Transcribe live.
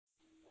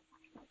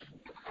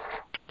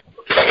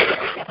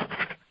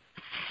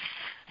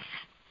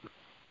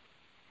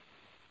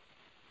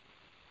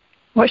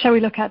What shall we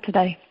look at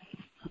today?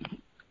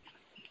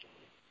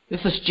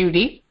 This is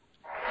Judy.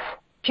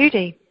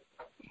 Judy.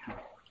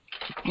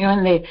 You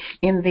know,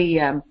 in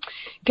the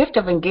Gift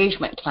of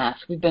Engagement class,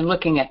 we've been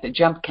looking at the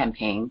JUMP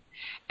campaign,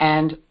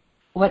 and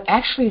what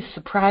actually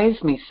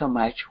surprised me so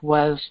much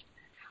was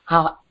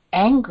how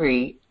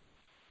angry,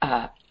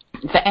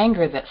 the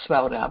anger that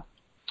swelled up.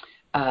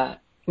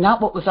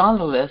 Not what was on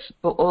the list,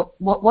 but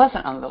what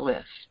wasn't on the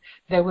list.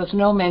 There was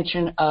no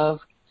mention of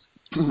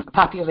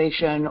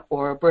population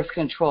or birth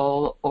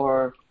control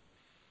or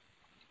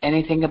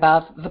anything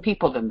about the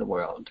people in the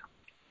world,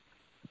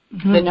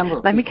 the number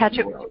of people in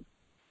the world.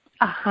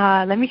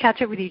 Let me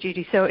catch up with you,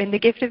 Judy. So in the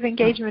Gift of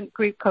Engagement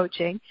group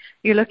coaching,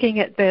 you're looking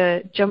at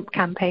the JUMP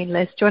campaign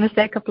list. Do you want to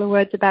say a couple of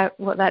words about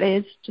what that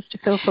is, just to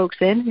fill folks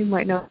in who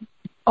might know?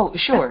 Oh,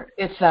 sure.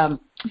 It's a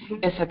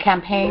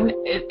campaign.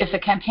 It's a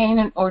campaign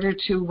in order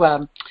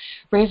to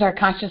raise our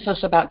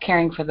consciousness about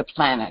caring for the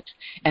planet.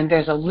 And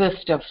there's a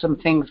list of some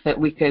things that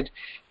we could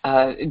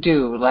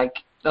do, like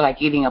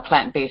eating a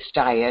plant-based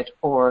diet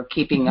or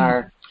keeping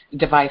our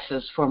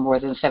devices for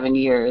more than 7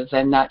 years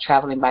and not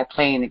traveling by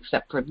plane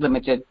except for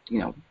limited,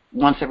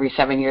 once every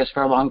 7 years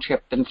for a long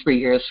trip and 3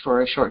 years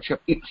for a short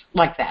trip,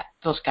 like that,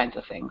 those kinds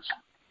of things.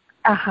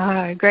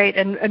 Great.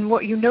 And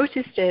what you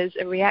noticed is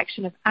a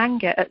reaction of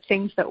anger at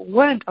things that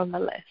weren't on the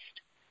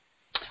list.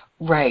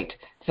 Right.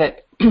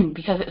 That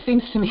because it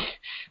seems to me,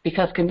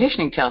 because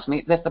conditioning tells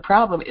me that the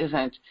problem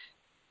isn't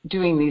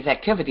doing these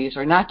activities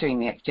or not doing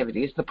the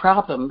activities. The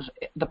problem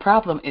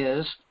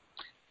is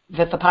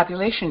that the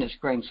population is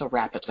growing so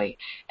rapidly.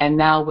 And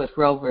now with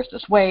Roe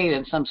versus Wade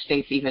and some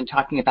states even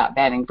talking about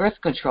banning birth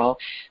control,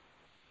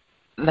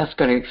 that's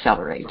going to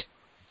accelerate.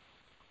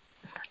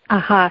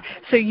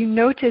 So you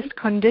noticed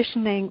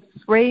conditioning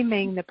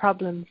framing the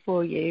problem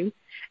for you,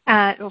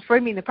 or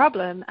framing the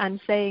problem and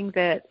saying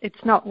that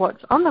it's not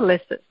what's on the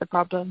list that's the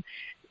problem.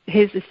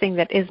 Here's this thing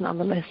that isn't on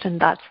the list,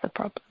 and that's the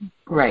problem.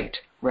 Right.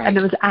 And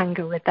there was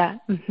anger with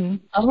that. Mm-hmm.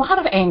 A lot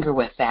of anger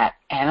with that,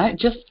 Anna,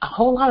 just a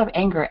whole lot of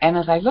anger. And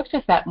as I looked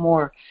at that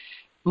more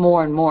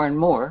and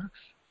more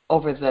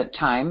over the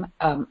time,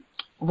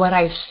 what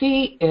I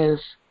see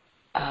is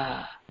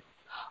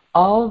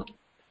all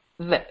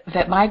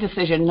that my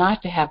decision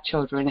not to have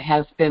children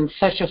has been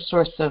such a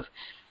source of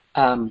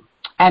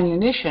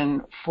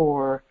ammunition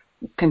for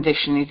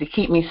conditioning to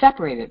keep me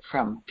separated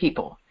from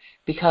people,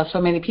 because so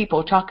many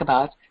people talk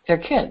about their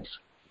kids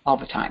all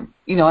the time,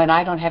 and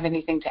I don't have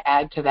anything to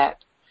add to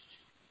that.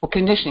 Well,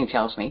 conditioning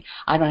tells me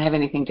I don't have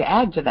anything to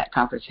add to that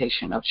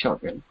conversation of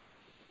children.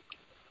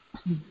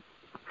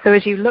 So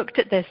as you looked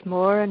at this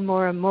more and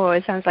more and more,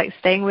 it sounds like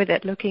staying with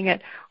it, looking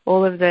at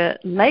all of the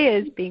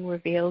layers being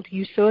revealed,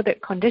 you saw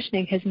that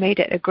conditioning has made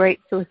it a great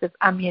source of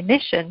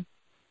ammunition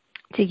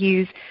to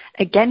use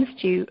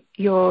against you,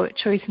 your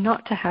choice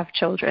not to have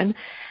children,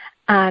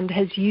 and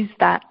has used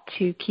that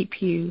to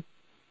keep you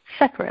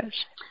separate.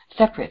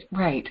 Separate,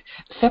 right.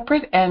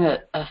 Separate and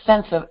a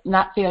sense of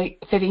not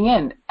fitting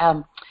in.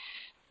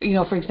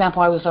 For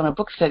example, I was on a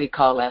book study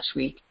call last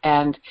week,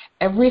 and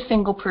every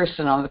single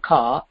person on the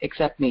call,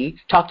 except me,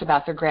 talked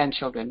about their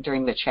grandchildren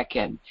during the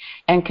check-in.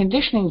 And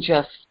conditioning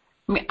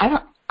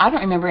I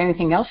don't remember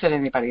anything else that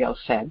anybody else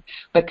said,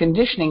 but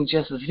conditioning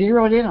just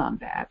zeroed in on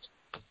that,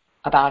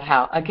 about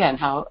how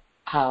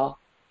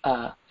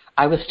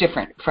I was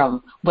different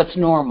from what's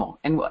normal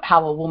and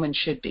how a woman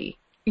should be.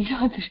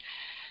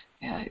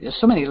 There's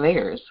so many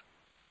layers.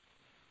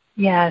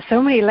 Yeah,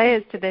 so many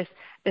layers to this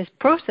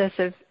process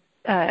of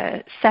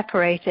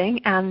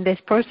separating and this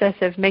process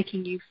of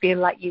making you feel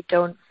like you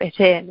don't fit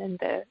in. And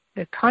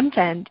the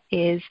content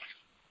is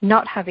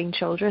not having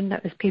children.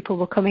 That was people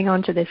were coming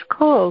onto this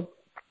call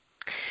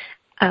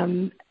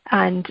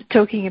and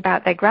talking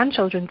about their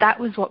grandchildren. That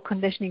was what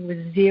conditioning was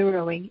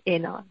zeroing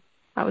in on.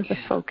 That was the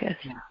focus.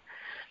 Yeah.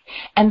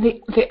 And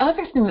the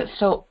other thing that's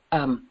so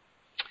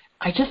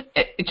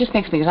it just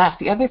makes me laugh.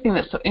 The other thing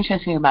that's so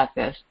interesting about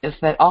this is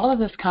that all of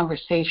this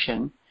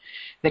conversation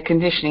that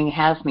conditioning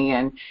has me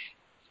in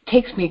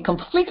takes me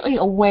completely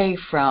away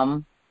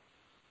from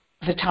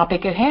the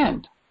topic at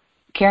hand,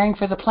 caring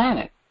for the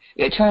planet.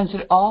 It turns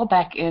it all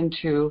back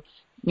into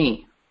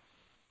me.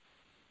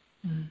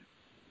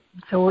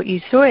 So what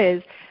you saw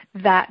is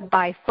that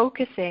by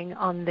focusing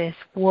on this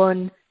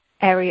one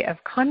area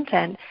of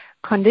content,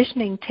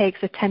 conditioning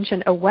takes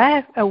attention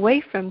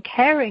away from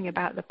caring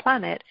about the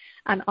planet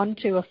and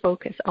onto a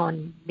focus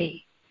on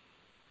me.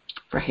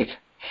 Right.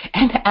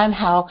 And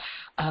how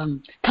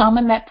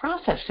common that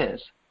process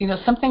is.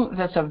 Something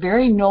that's a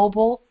very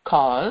noble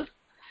cause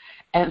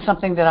and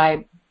something that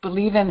I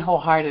believe in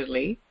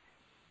wholeheartedly,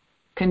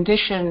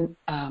 condition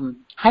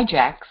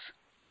hijacks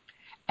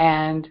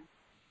and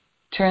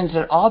turns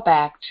it all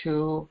back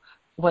to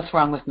what's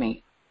wrong with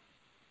me.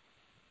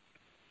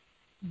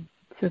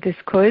 So this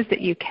cause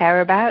that you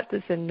care about,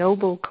 that's a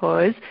noble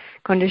cause,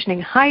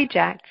 conditioning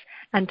hijacks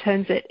and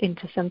turns it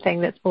into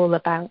something that's all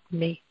about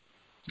me.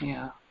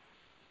 Yeah.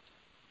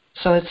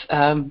 So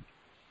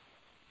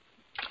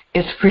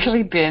it's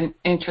really been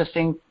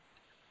interesting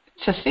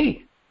to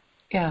see.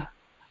 Yeah.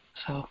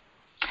 So,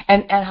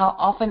 And how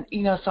often,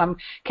 so I'm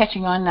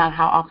catching on now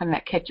how often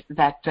that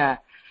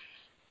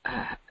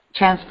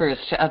transfers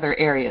to other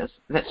areas,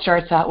 that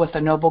starts out with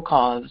a noble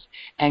cause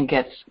and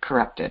gets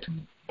corrupted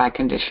by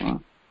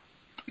conditioning.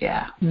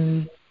 Yeah.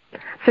 Mm.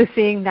 So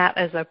seeing that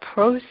as a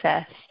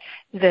process,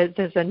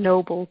 there's a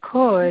noble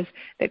cause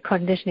that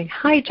conditioning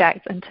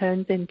hijacks and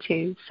turns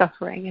into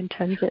suffering and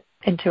turns it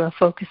into a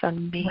focus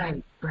on me.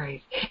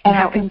 Right. And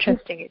how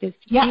interesting it is.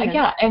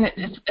 Yeah. And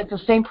it's the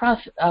same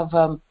process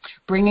of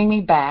bringing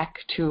me back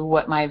to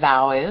what my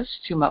vow is,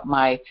 to what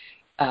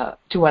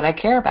I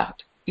care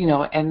about,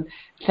 and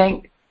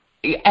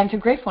to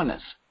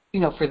gratefulness,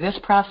 for this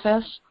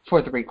process,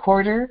 for the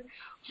recorder,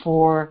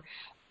 for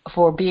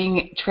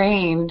being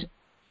trained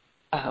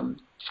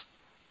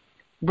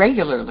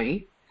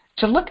regularly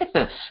to look at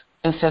this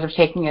instead of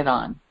taking it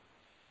on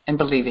and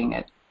believing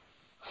it.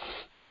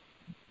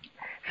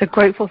 So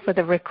grateful for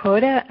the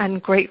recorder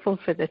and grateful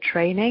for the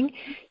training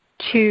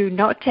to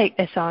not take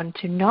this on,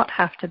 to not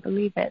have to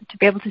believe it, to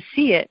be able to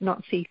see it,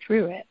 not see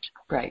through it.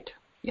 Right.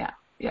 Yeah.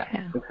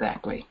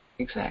 Exactly.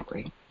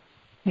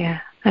 Yeah.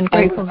 And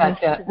gratefulness.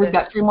 We've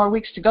got 3 more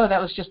weeks to go.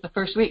 That was just the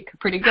first week.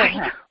 Pretty good,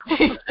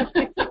 huh?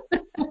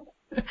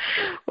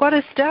 What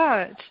a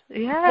start.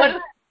 Yeah.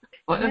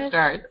 What a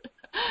start.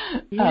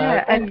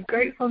 Yeah, and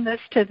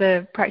gratefulness to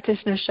the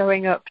practitioner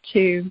showing up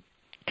to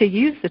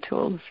use the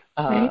tools,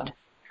 right?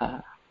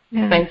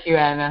 Yeah. Thank you,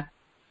 Anna.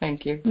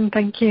 Thank you.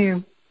 Thank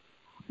you.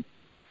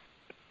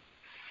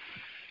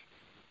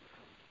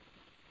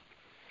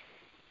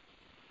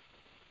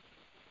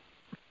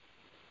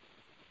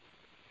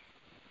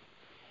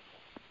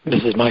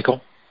 This is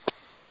Michael.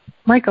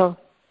 Michael.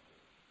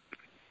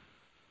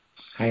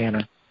 Hi,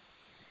 Anna.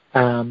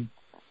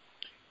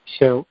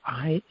 So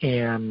I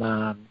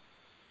am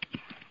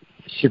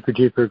super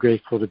duper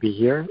grateful to be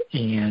here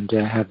and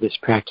have this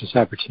practice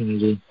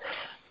opportunity.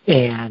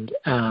 And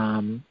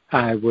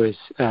I was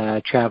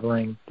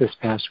traveling this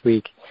past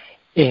week,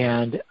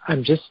 and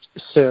I'm just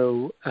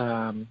so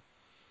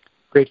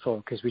grateful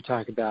because we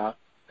talk about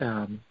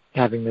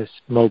having this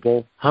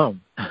mobile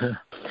home.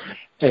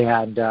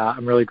 And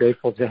I'm really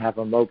grateful to have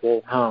a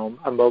mobile home,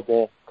 a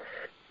mobile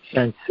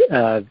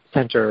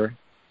center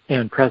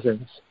and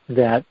presence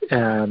that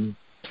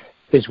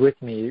is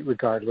with me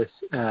regardless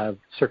of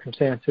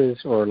circumstances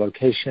or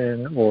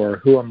location or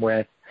who I'm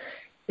with.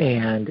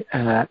 And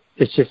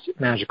it's just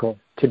magical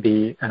to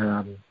be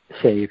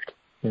saved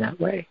in that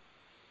way.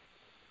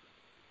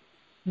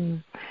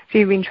 So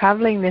you've been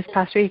traveling this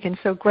past week and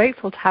so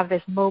grateful to have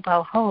this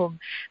mobile home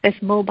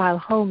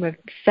of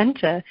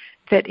center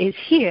that is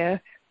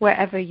here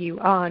wherever you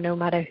are, no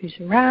matter who's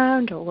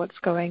around or what's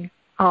going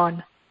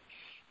on.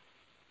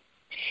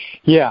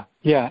 Yeah.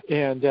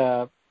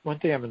 And one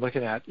thing I've been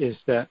looking at is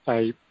that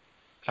I've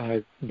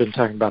been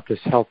talking about this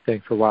health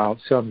thing for a while.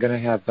 So I'm going to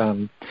have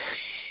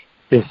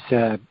this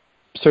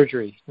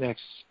surgery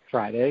next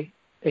Friday.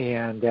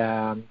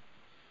 And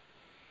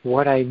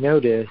what I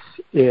notice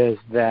is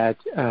that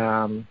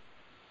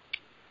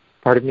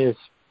part of me is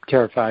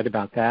terrified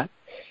about that.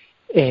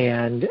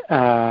 And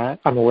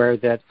I'm aware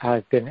that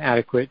I've been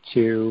adequate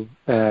to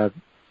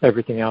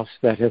everything else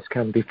that has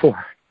come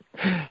before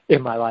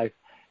in my life.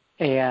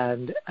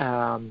 And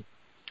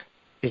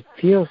it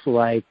feels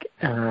like,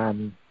 I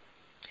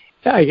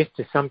guess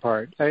to some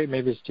part,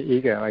 maybe it's to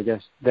ego, I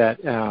guess, that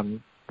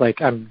like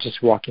I'm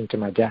just walking to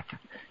my death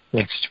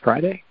next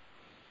Friday.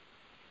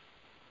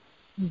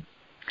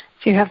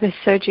 So you have this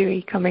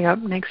surgery coming up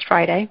next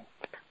Friday,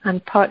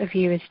 and part of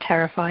you is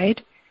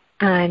terrified,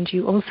 and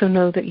you also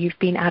know that you've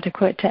been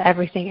adequate to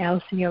everything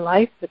else in your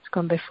life that's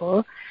gone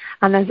before,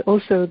 and there's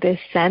also this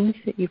sense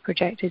that you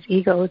project as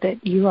ego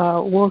that you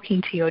are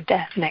walking to your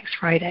death next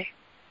Friday.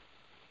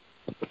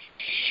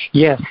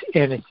 Yes,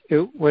 and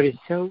what is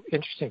so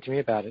interesting to me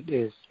about it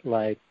is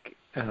like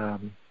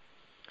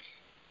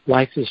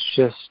life is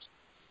just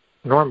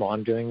normal.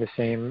 I'm doing the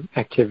same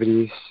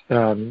activities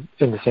in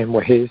the same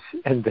ways,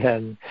 and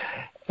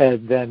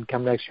then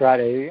come next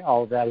Friday,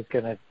 all of that is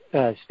going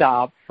to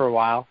stop for a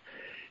while.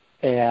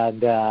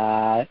 And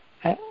I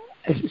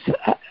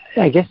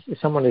guess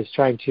someone is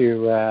trying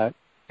to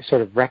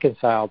sort of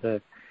reconcile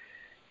the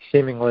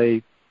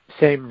seemingly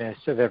sameness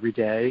of every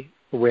day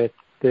with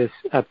this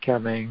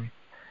upcoming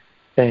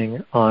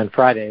thing on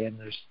Friday, and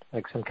there's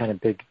like some kind of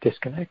big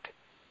disconnect.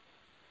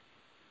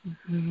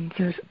 Mm-hmm.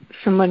 So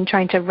someone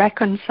trying to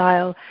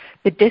reconcile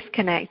the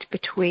disconnect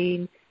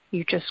between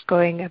you just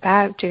going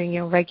about doing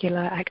your regular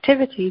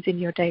activities in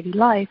your daily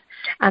life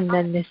and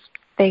then this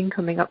thing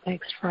coming up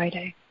next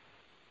Friday.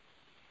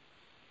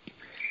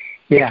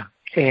 Yeah,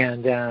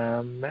 and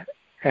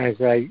as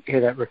I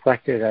hear that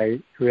reflected, I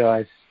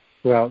realize,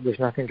 well, there's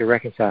nothing to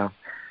reconcile.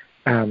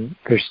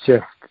 There's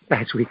just,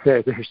 as we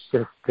said, there's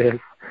just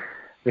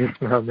this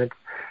moment,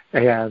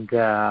 and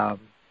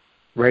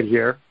right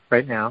here,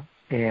 right now.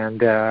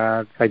 And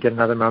if I get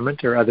another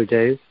moment or other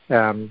days,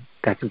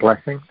 that's a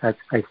blessing. That's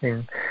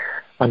icing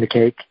on the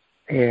cake.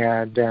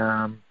 And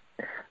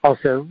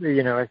also,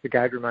 as the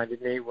guide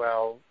reminded me,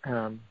 well,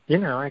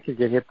 I could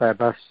get hit by a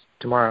bus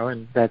tomorrow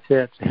and that's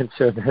it. And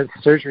so the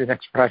surgery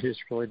next Friday is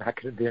really not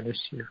going to be an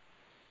issue.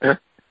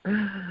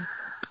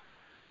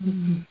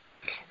 Mm-hmm.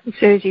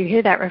 So as you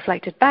hear that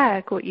reflected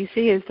back, what you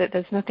see is that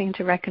there's nothing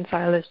to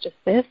reconcile. It's just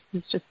this.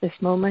 It's just this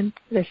moment,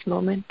 and this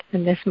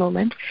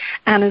moment.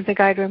 And as the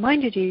guide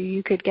reminded you,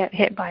 you could get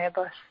hit by a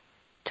bus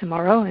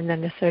tomorrow and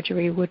then the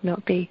surgery would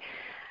not be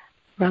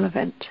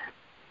relevant.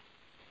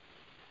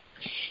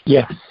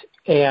 Yes.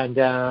 And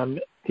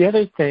the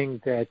other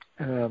thing that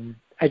I'm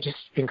just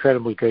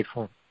incredibly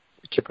grateful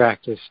to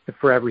practice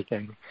for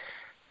everything,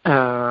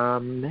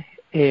 and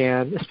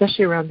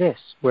especially around this,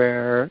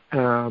 where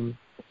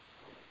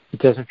it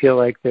doesn't feel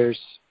like there's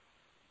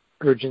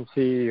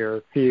urgency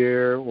or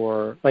fear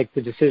or like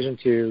the decision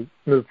to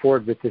move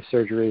forward with this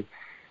surgery.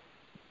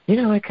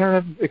 I kind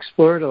of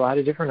explored a lot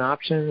of different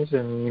options,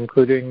 and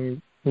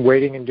including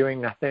waiting and doing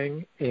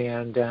nothing.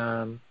 And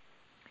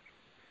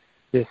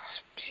this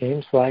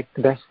seems like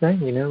the best thing,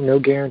 no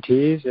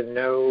guarantees and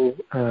no,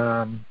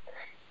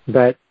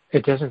 but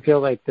it doesn't feel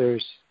like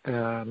there's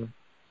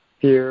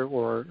fear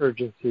or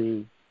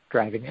urgency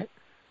driving it.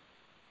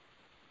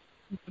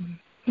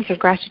 So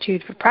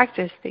gratitude for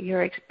practice, that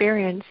your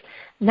experience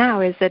now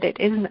is that it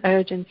isn't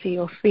urgency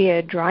or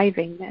fear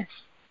driving this,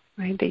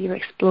 right? That you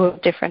explore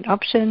different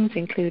options,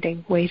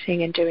 including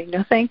waiting and doing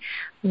nothing.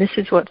 And this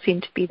is what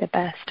seemed to be the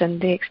best,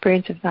 and the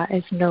experience of that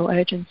is no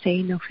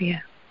urgency, no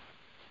fear.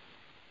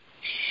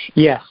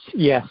 Yes,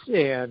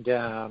 and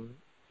the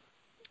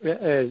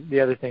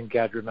other thing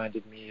God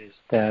reminded me is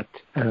that,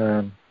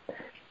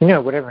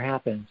 whatever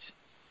happens,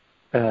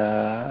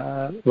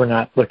 we're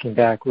not looking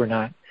back, we're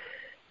not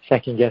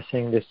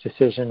second-guessing this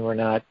decision, we're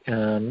not,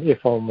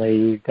 if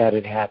only that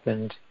had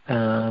happened.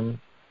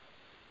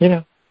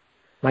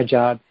 My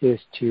job is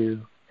to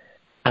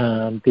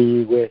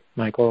be with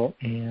Michael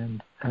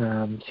and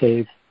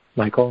save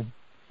Michael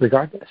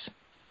regardless.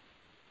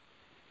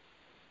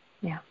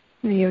 Yeah.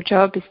 Your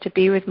job is to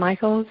be with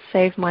Michael,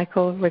 save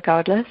Michael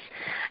regardless.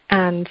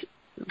 And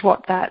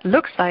what that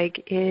looks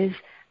like is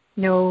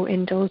no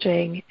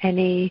indulging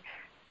any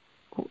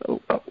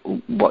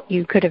what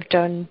you could have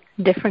done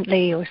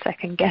differently or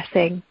second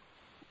guessing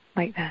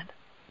like that.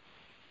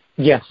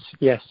 Yes.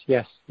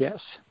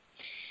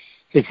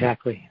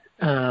 Exactly.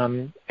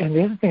 And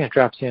the other thing that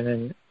drops in,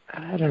 and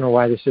I don't know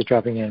why this is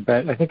dropping in,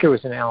 but I think it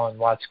was an Alan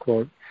Watts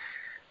quote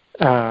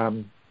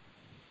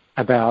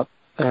about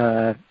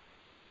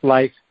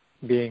life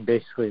being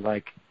basically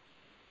like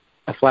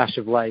a flash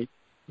of light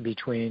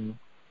between,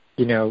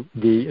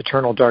 the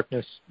eternal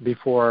darkness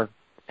before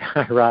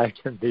I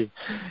arrived and the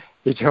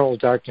eternal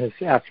darkness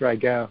after I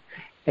go.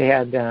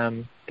 And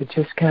it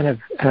just kind of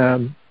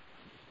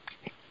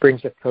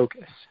brings a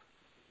focus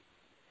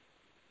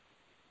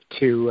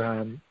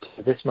to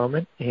this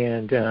moment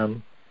and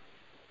to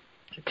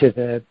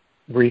the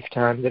brief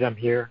time that I'm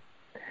here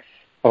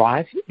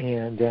alive,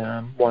 and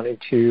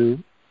wanted to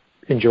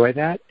enjoy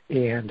that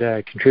and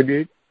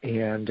contribute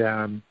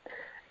and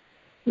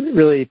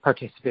really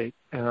participate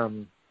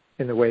in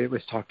the way it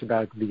was talked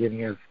about at the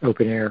beginning of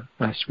Open Air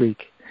last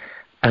week.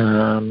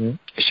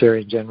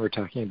 Sherry and Jen were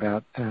talking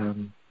about,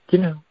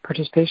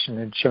 participation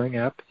and showing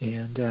up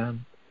and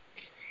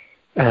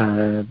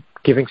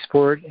giving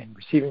support and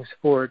receiving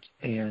support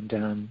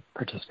and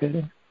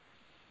participating.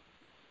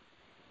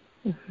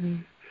 Mm-hmm.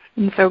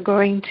 And so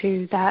going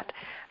to that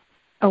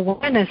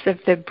awareness of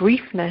the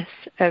briefness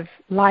of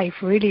life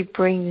really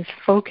brings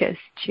focus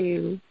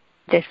to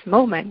this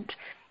moment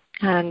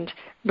and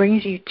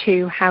brings you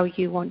to how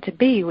you want to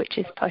be, which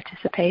is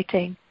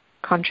participating,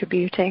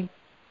 contributing.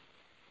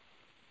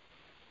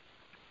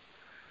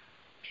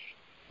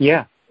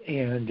 Yeah,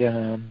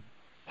 and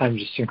I'm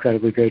just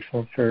incredibly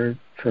grateful for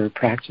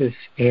practice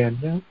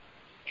and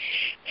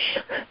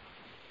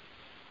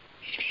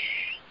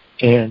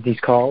these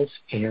calls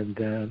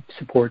and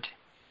support.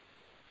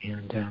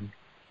 And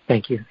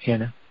thank you,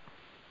 Hannah.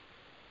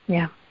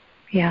 Yeah.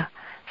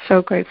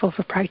 So grateful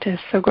for practice.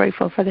 So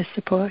grateful for the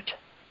support.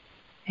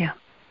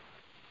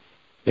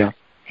 Yeah.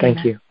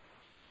 Thank you.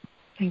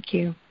 Thank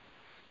you.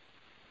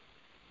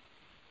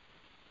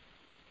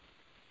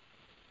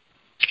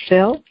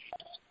 Phil?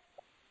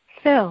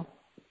 Yes.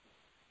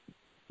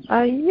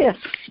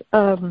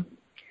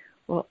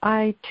 Well,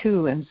 I,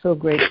 too, am so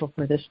grateful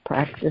for this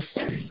practice,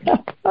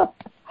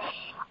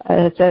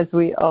 as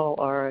we all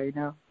are, I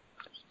know.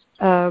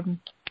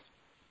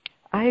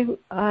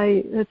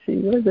 Let's see,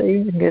 what was I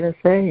even going to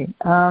say?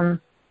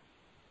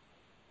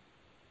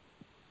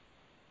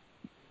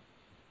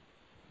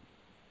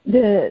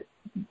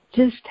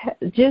 Just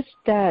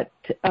that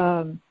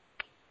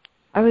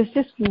I was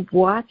just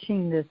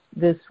watching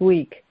this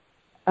week,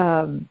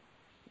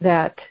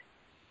 that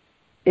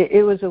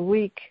it was a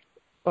week,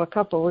 or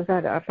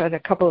I've had a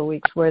couple of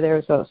weeks where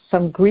there's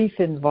some grief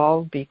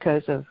involved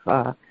because of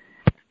a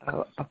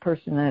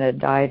person that had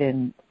died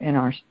in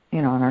our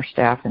on our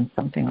staff and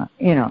something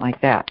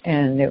like that,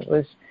 and it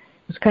was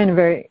kind of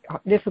very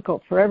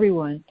difficult for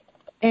everyone.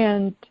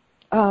 And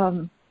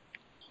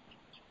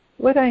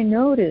what I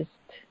noticed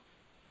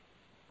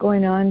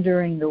going on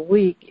during the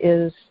week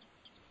is,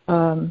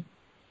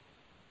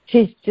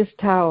 just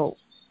how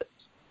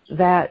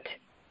that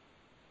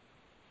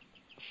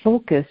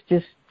focus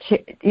just,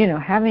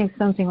 having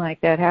something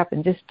like that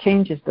happen just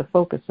changes the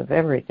focus of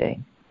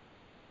everything.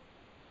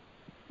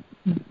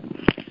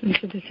 And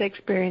so this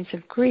experience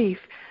of grief,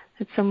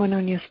 that someone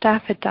on your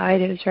staff had died,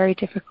 it was very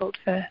difficult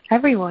for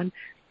everyone.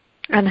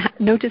 And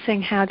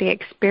noticing how the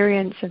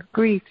experience of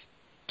grief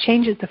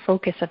changes the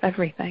focus of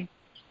everything.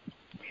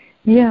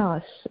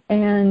 Yes,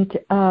 and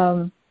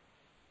how,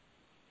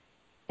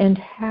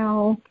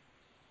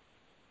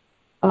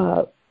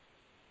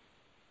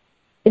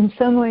 in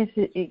some ways,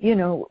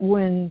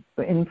 when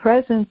in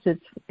presence,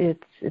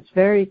 it's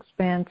very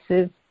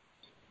expansive,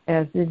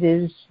 as it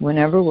is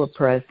whenever we're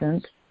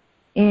present.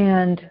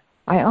 And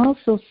I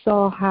also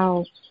saw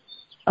how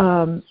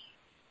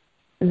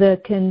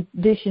the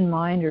conditioned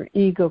mind or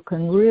ego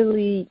can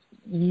really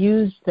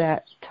use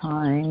that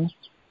time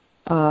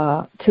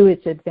to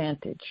its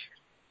advantage.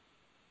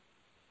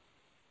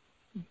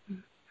 Mm-hmm.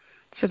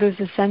 So there's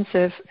a sense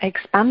of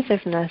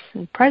expansiveness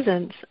and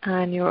presence,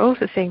 and you're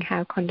also seeing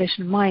how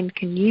conditioned mind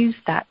can use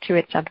that to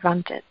its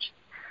advantage.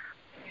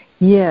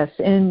 Yes,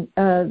 and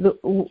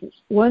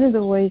one of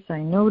the ways I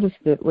noticed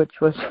it,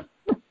 which was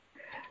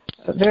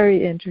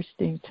very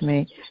interesting to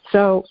me.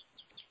 So,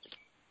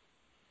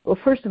 well,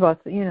 first of all,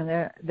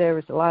 there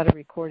was a lot of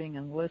recording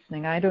and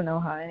listening. I don't know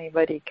how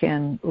anybody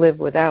can live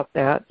without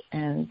that,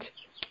 and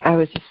I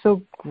was just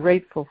so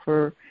grateful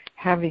for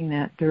having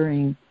that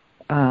during,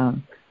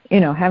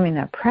 having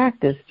that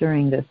practice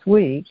during this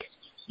week,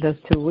 those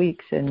 2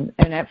 weeks, and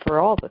that for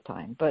all the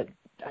time. But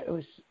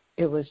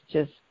it was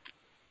just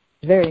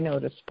very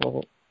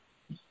noticeable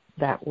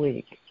that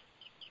week,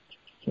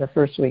 the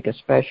first week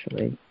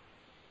especially.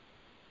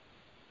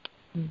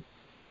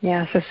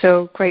 Yeah,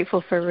 so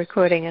grateful for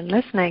recording and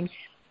listening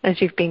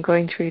as you've been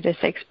going through this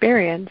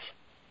experience.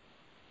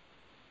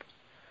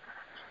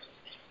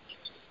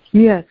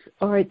 Yes.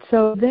 All right.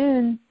 So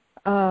then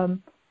I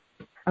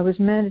was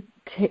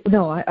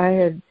I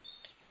had,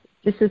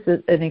 this is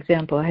an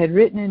example. I had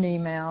written an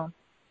email,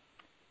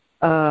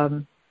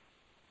 and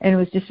it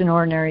was just an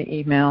ordinary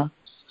email.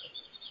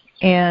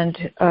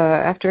 And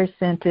after I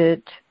sent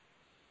it,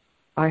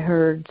 I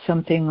heard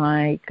something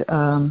like,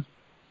 wow,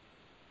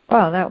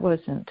 that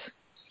wasn't,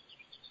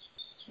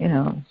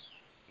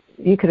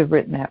 you could have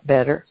written that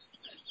better.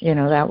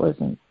 That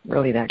wasn't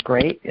really that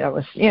great. That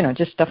was,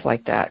 just stuff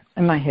like that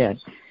in my head.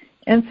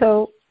 And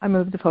so I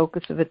moved the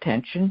focus of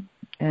attention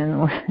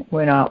and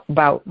went out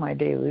about my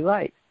daily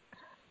life.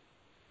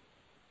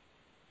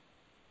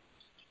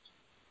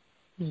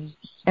 Mm.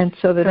 And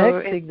so the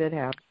next thing that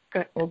happened,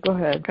 go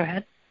ahead. Go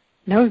ahead.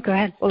 No, go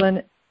ahead.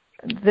 Well,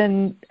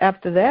 then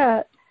after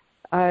that,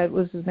 it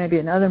was maybe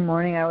another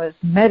morning, I was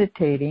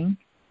meditating,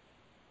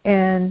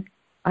 and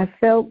I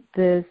felt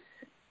this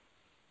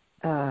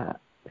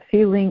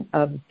feeling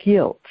of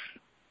guilt.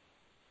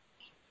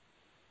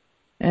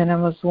 And I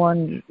was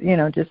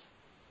just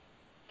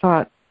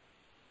thought,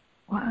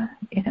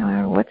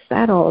 what's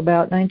that all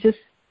about? And I just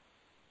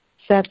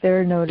sat there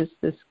and noticed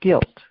this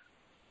guilt.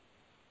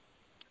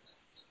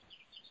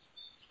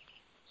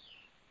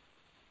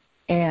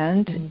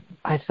 And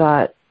I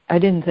thought, I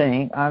didn't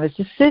think, I was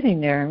just sitting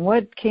there. And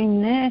what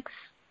came next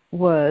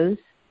was,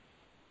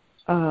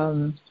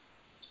 let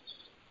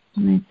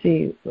me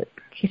see, what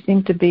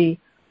seemed to be,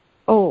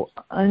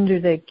 under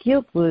the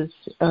guilt was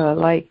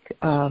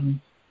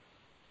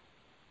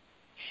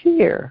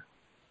fear.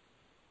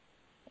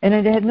 And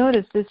I had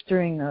noticed this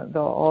during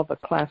all the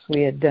class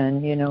we had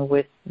done,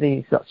 with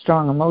these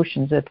strong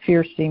emotions, that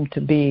fear seemed to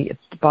be at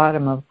the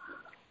bottom of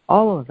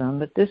all of them.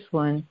 But this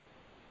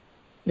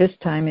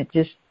time it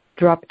just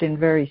dropped in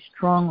very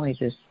strongly,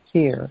 this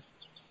fear.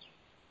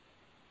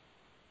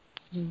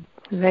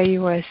 There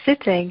you were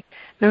sitting,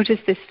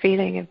 noticed this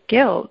feeling of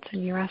guilt,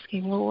 and you're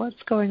asking, well,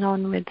 what's going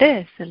on with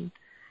this? And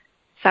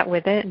sat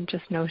with it and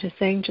just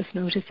noticing,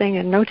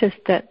 and noticed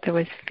that there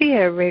was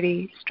fear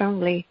really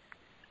strongly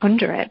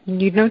under it.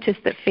 And you'd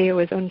noticed that fear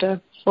was under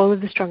all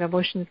of the strong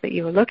emotions that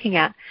you were looking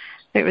at.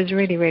 It was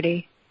really,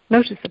 really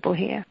noticeable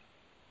here.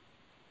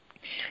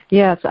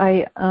 Yes,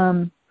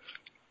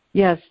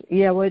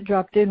 what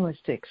dropped in was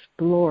to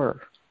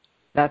explore.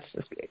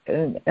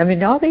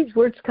 All these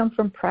words come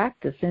from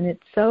practice, and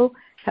it's so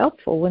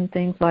helpful when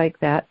things like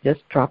that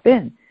just drop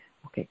in.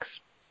 Okay,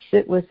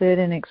 sit with it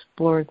and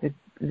explore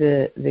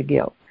the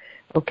guilt.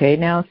 Okay,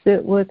 now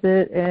sit with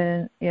it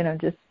and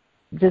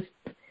just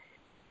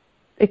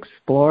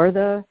explore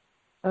the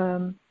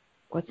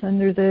what's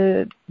under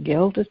the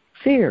guilt is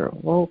fear.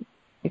 Well,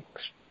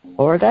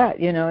 explore that.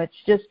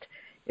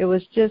 It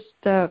was just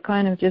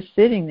kind of just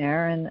sitting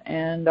there,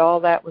 and all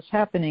that was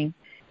happening.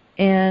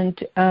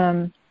 And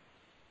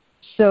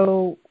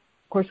so,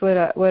 of course, what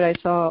I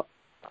saw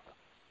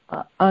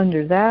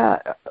under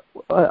that,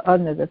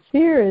 under the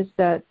fear, is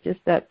that just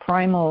that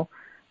primal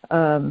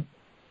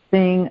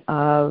thing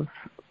of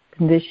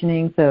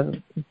conditionings of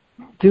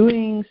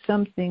doing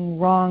something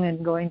wrong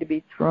and going to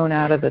be thrown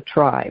out of the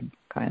tribe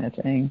kind of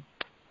thing.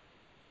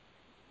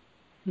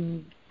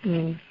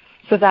 Mm-hmm.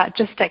 So that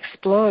just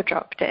explore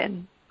dropped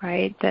in,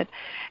 right? That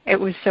it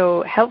was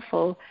so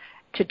helpful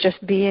to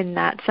just be in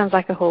that. Sounds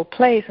like a whole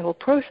place, a whole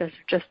process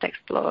of just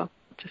explore.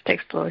 Just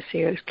explore. So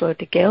you explored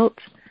the guilt,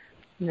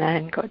 and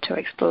then got to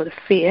explore the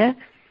fear.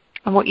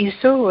 And what you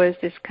saw was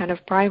this kind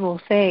of primal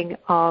thing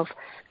of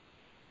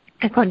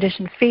a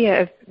conditioned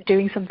fear of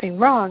doing something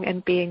wrong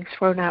and being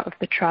thrown out of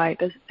the tribe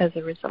as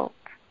a result.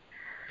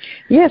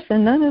 Yes,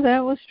 and none of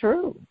that was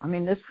true. I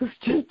mean, this was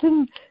just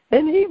an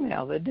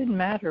email that didn't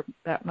matter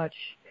that much,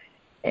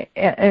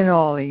 and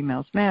all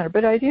emails matter.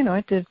 But I did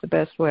the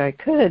best way I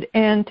could,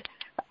 and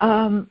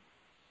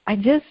I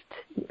just,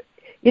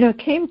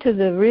 came to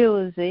the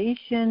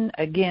realization.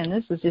 Again,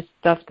 this is just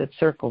stuff that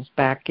circles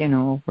back,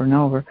 over and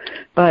over.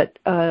 But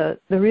the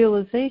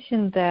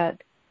realization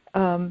that,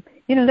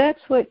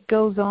 that's what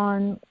goes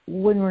on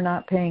when we're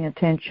not paying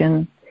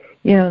attention.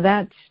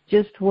 That's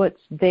just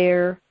what's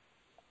there.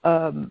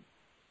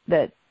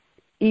 That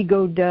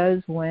ego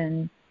does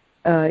when,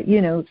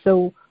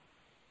 so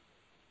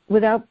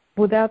without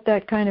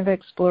that kind of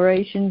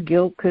exploration,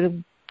 guilt could have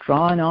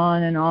drawn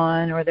on and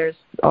on, or there's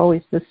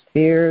always this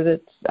fear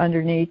that's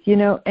underneath,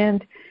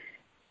 and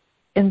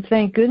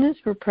thank goodness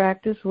for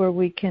practice where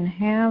we can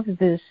have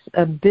this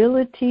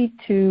ability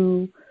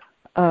to,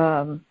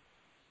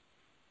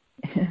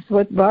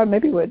 what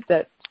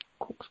that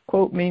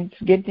quote means,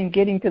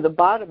 getting to the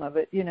bottom of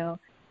it,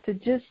 to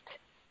just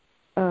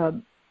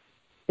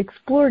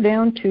explore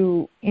down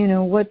to,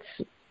 what's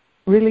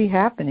really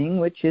happening,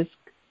 which is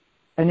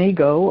an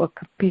ego, a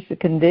piece of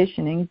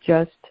conditioning,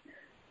 just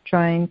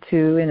trying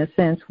to, in a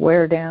sense,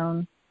 wear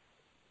down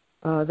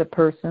the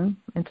person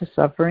into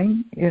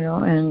suffering,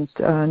 and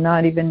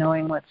not even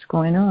knowing what's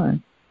going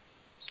on.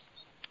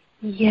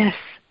 Yes,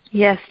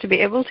 to be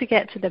able to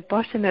get to the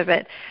bottom of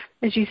it.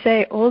 As you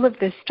say, all of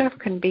this stuff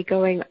can be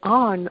going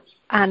on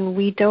and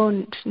we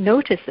don't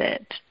notice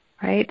it,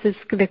 right?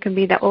 There can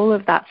be all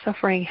of that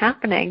suffering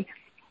happening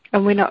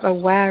and we're not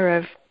aware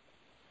of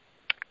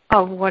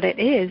what it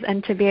is,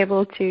 and to be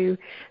able to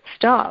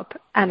stop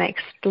and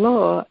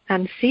explore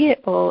and see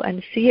it all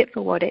and see it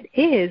for what it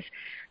is,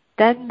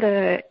 then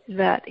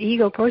that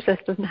ego process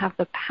doesn't have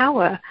the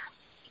power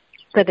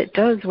that it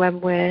does when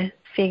we're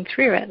seeing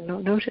through it and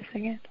not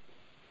noticing it.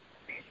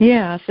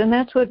 Yes, and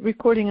that's what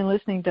recording and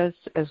listening does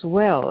as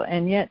well.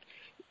 And yet,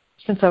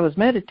 since I was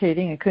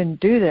meditating, I couldn't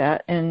do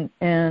that, and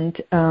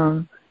it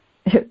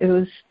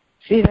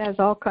has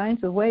all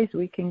kinds of ways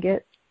we can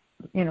get.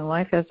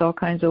 Life has all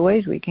kinds of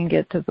ways we can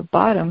get to the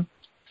bottom,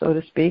 so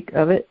to speak,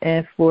 of it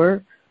if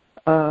we're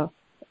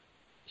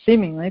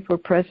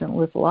present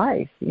with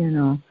life,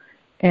 and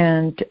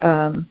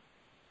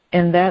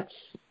that's,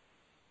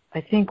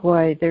 I think,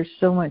 why there's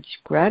so much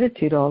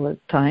gratitude all the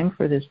time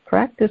for this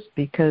practice,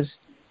 because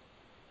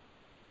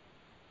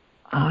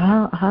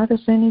how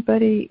does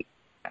anybody,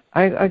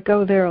 I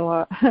go there a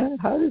lot,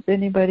 how does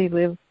anybody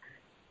live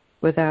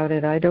without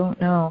it? I don't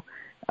know.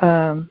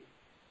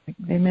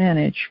 They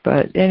manage,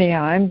 but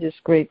anyhow, I'm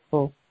just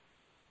grateful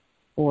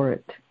for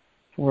it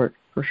for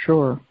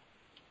sure.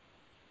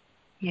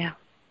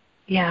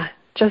 Yeah,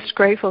 just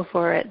grateful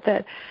for it,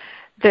 that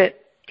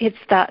it's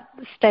that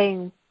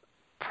staying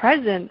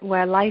present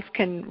where life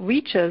can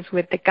reach us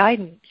with the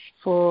guidance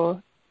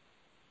for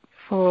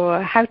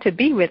how to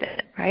be with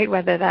it, right?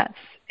 Whether that's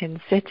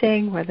in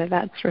sitting, whether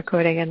that's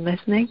recording and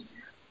listening.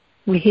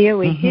 We hear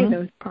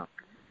those prompts.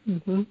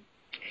 Mm-hmm.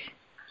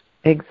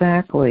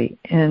 Exactly.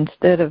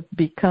 Instead of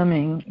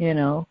becoming,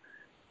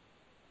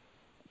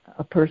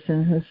 a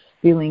person who's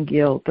feeling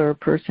guilt or a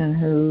person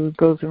who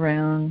goes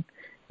around,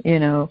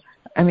 I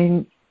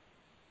mean,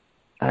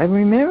 I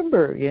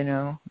remember,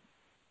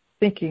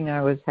 thinking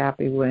I was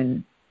happy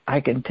when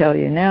I can tell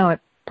you now it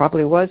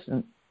probably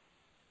wasn't.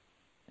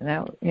 And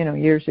that,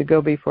 years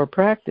ago before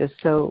practice.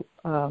 So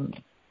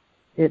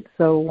it's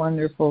so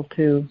wonderful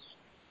to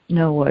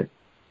know what,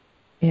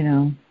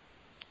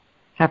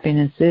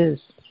 happiness is.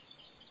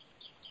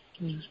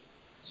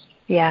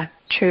 Yeah,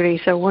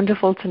 truly. So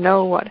wonderful to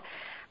know what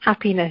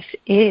happiness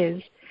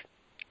is,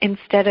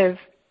 instead of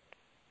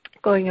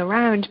going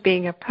around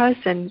being a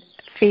person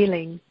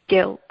feeling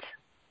guilt,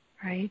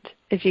 right?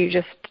 As you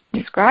just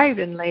described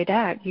and laid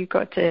out, you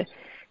got to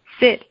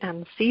sit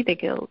and see the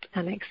guilt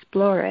and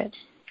explore it.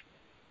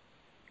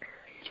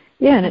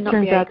 Yeah, and it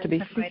turns out to be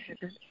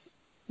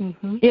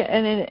mm-hmm. Yeah,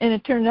 and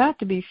it turned out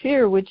to be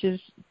fear, which is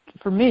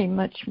for me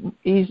much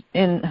I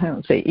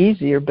don't say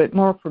easier, but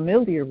more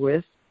familiar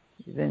with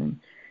than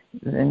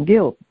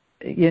guilt,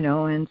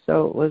 and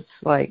so it was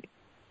like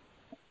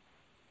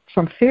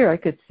from fear I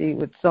could see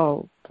what's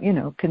all,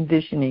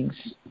 conditionings,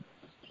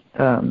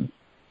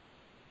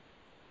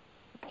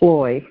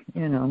 ploy,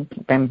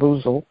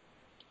 bamboozle,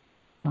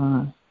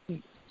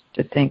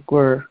 to think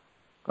we're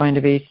going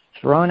to be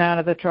thrown out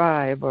of the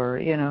tribe or,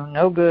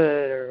 no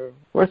good or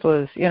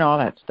worthless, all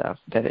that stuff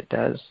that it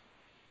does.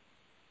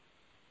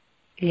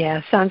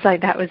 Yeah, sounds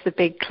like that was the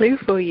big clue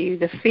for you,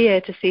 the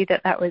fear, to see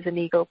that was an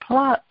ego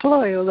ploy,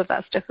 all of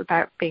that stuff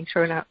about being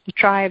thrown out of the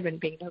tribe and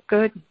being no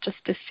good,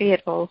 just to see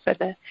it all for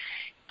the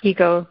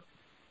ego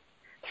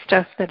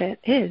stuff that it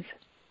is.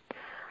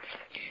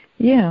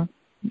 Yeah,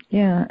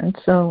 and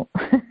so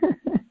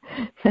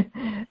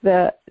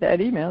that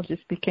email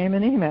just became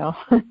an email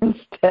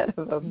instead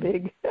of a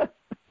big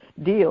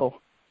deal.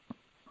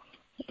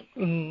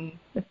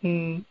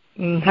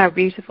 How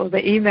beautiful.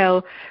 The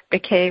email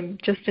became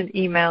just an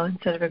email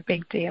instead of a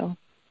big deal.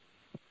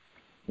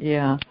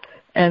 Yeah,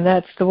 and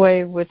that's the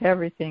way with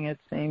everything, it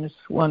seems,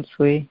 once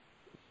we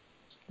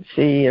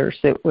see or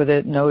sit with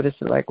it, notice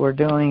it like we're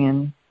doing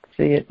and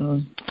see it,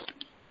 and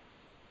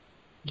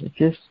it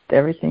just,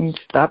 everything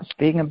stops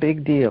being a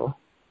big deal.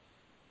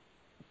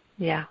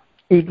 Yeah.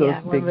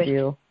 Ego's big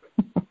deal.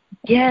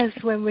 Yes,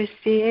 when we're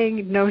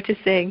seeing,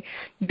 noticing,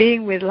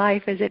 being with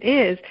life as it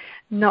is,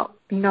 not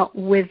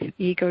with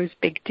ego's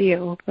big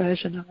deal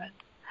version of it.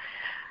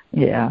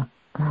 Yeah.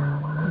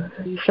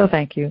 So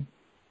thank you.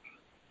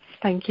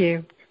 Thank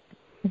you.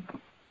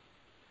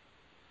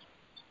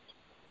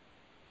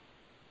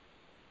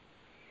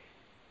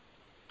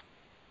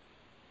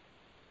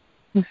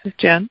 This is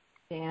Jen.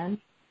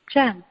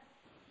 Jen,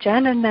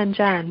 and then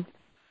Jen.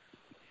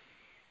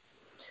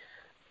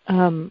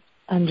 I'm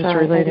just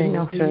relating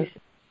to...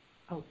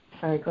 Oh,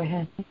 sorry, go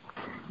ahead.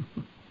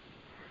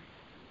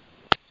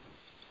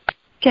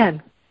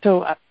 Jen.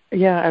 So, I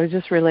was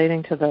just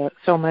relating to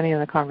so many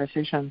of the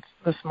conversations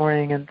this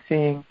morning and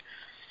seeing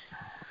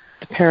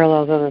the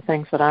parallels of the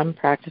things that I'm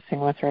practicing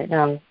with right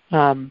now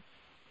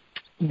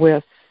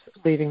with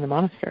leaving the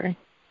monastery.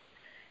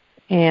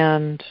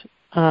 And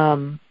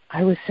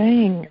I was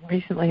saying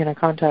recently in a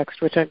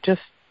context, which I've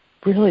just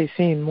really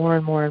seen more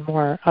and more and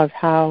more, of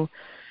how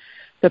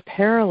the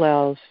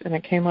parallels, and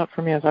it came up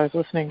for me as I was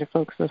listening to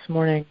folks this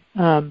morning,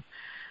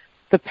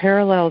 the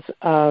parallels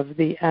of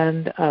the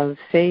end of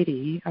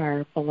Sadie,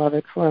 our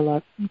beloved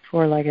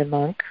four-legged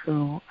monk,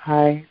 who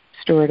I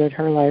stewarded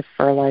her life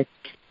for like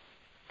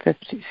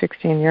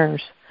 16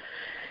 years,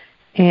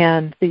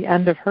 and the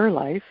end of her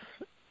life,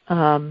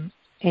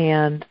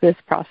 and this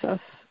process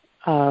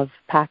of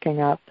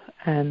packing up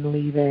and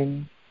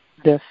leaving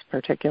this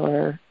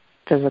particular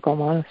physical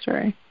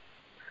monastery.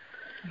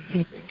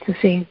 To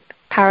see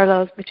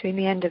parallels between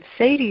the end of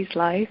Sadie's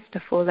life, the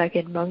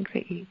four-legged monk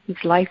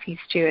whose life he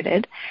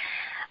stewarded,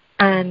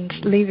 and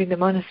leaving the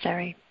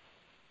monastery.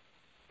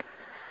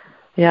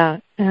 Yeah,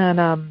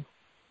 and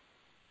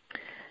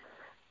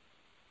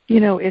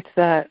it's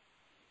that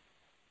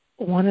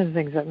one of the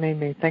things that made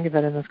me think of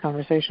it in this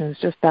conversation is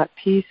just that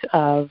piece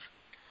of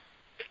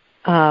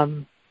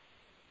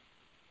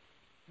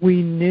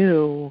we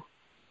knew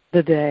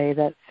the day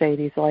that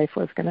Sadie's life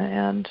was going to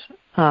end.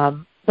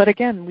 But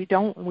again, we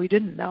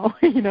didn't know,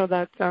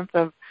 that sense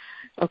of,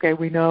 okay,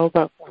 we know,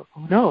 but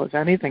who knows?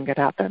 Anything could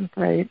happen,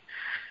 right?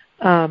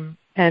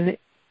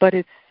 But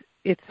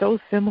it's so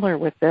similar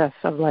with this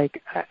of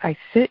like, I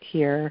sit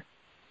here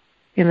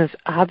in this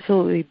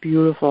absolutely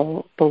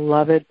beautiful,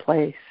 beloved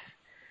place,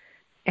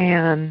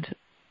 and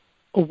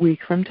a week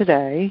from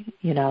today,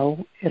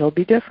 it'll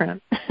be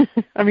different.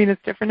 I mean,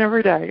 it's different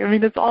every day. I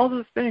mean, it's all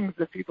those things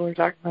that people are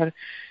talking about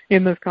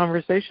in this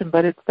conversation,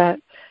 but it's that,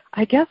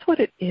 I guess what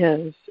it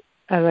is,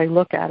 as I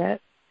look at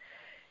it,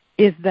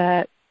 is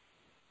that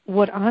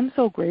what I'm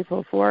so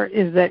grateful for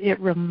is that it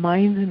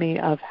reminds me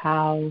of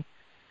how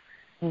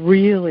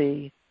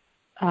really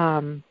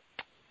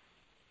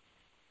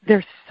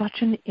there's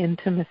such an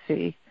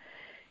intimacy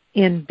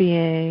in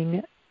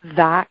being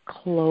that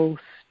close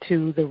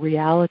to the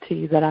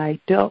reality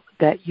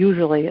that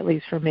usually, at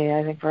least for me,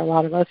 I think for a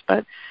lot of us,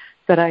 but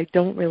that I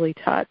don't really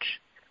touch,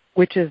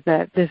 which is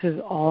that this is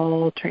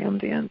all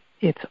transient.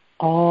 It's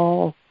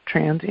all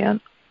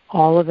transient,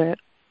 all of it,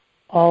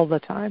 all the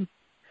time.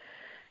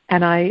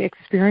 And I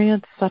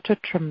experience such a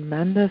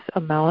tremendous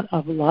amount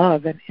of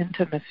love and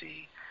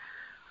intimacy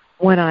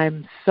when I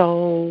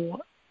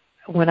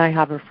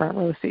have a front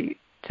row seat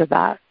to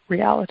that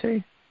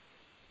reality.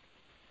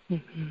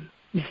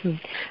 Mm-hmm. Mm-hmm.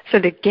 So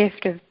the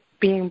gift of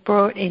being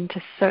brought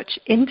into such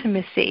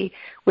intimacy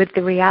with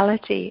the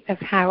reality of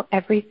how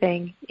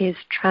everything is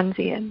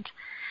transient.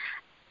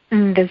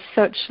 And there's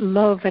such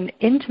love and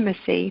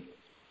intimacy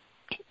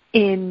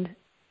in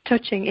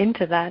touching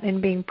into that and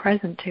being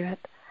present to it.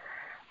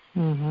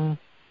 Mm-hmm.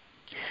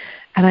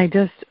 And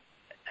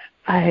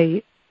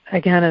I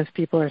again, as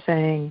people are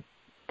saying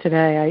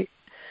today,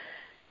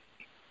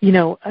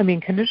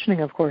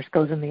 conditioning, of course,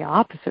 goes in the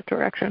opposite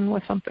direction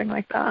with something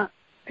like that.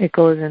 It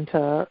goes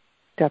into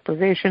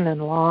deprivation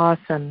and loss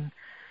and,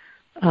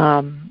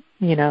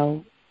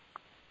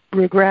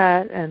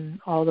 regret and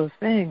all those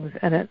things.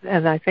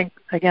 And I think,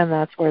 again,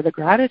 that's where the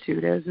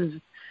gratitude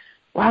is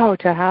wow,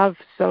 to have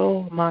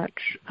so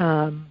much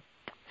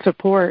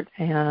support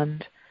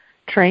and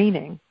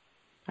training.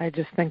 I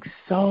just think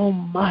so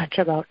much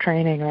about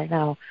training right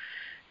now,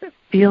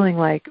 feeling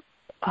like,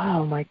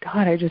 oh my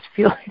God, I just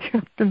feel like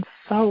I've been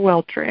so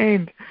well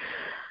trained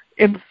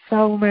in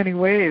so many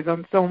ways,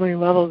 on so many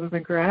levels, and the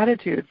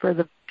gratitude for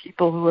the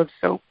people who have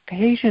so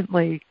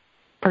patiently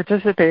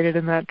participated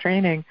in that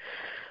training,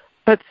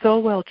 but so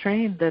well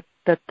trained that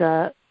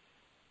the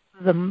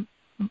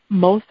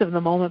most of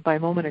the moment by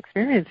moment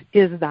experience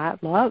is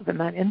that love and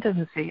that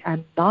intimacy,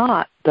 and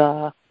not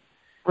the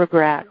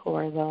regret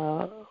or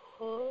the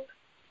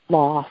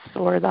loss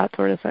or that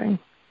sort of thing.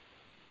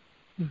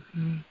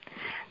 Mm-hmm.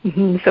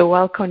 Mm-hmm. So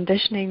while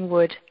conditioning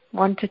would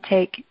want to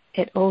take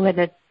it all in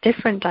a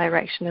different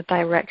direction, a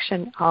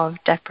direction of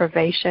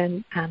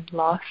deprivation and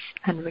loss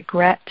and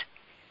regret,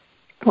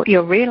 what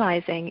you're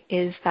realizing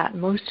is that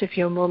most of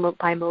your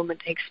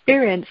moment-by-moment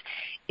experience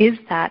is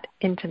that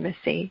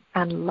intimacy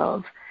and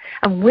love.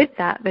 And with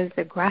that, there's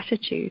the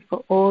gratitude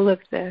for all of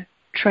the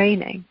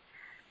training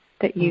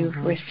that you've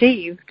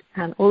received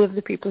and all of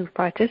the people who've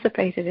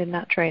participated in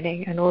that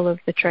training and all of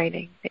the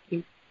training that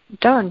you've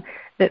done,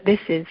 that this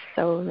is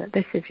so, that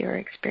this is your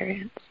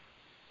experience.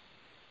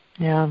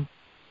 Yeah,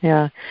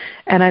 yeah.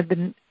 And I've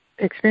been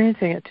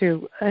experiencing it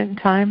too in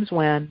times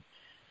when,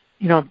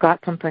 I've got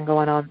something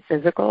going on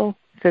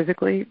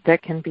physically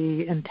that can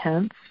be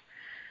intense.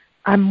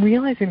 I'm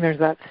realizing there's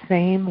that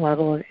same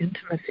level of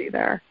intimacy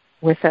there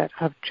with it,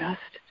 of just,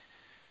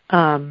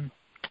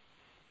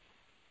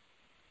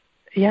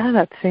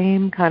 that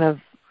same kind of,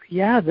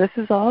 this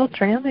is all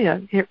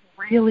transient. It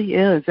really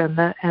is, and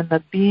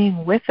the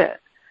being with it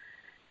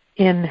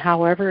in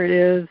however it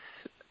is,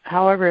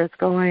 however it's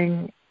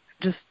going,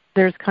 just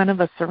there's kind of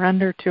a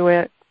surrender to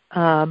it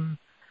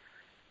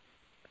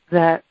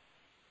that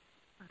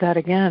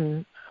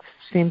again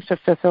seems to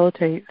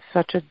facilitate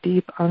such a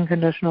deep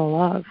unconditional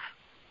love.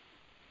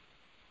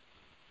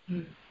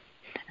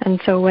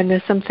 And so when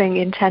there's something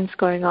intense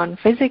going on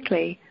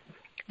physically,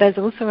 there's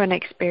also an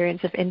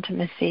experience of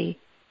intimacy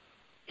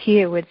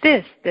here with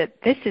this, that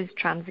this is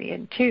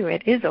transient too.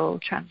 It is all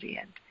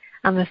transient.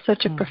 And there's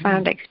such a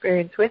profound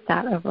experience with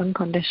that of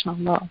unconditional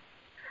love.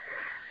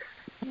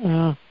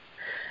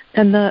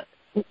 And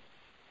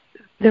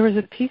there was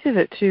a piece of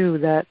it too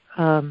that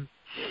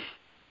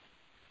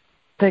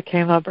that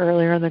came up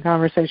earlier in the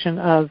conversation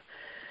of,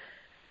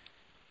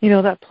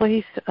 that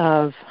place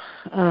of,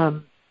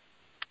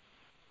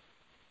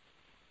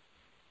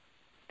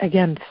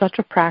 again, such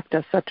a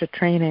practice, such a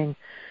training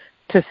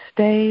to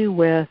stay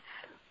with,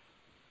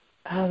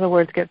 the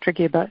words get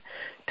tricky, but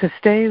to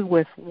stay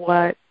with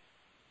what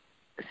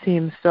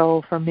seems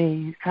so, for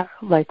me,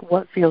 like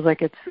what feels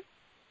like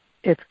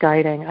it's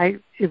guiding.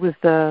 It was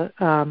the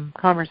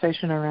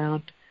conversation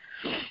around,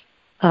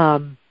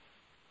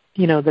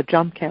 the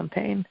jump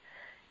campaign,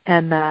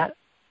 and that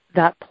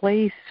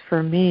place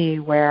for me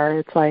where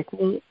it's like,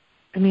 well,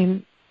 I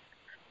mean,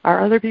 are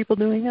other people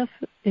doing this?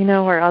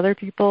 Are other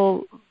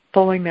people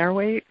pulling their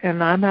weight?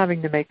 And I'm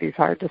having to make these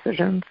hard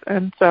decisions.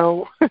 And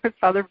so it's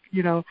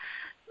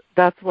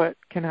that's what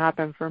can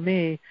happen for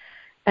me.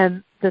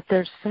 And that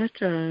there's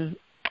such a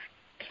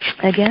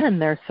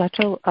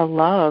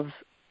love,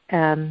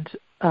 and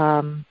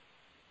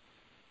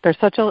there's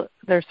such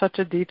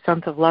a deep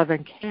sense of love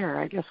and care,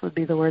 I guess would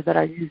be the word that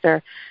I use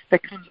there,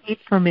 that comes up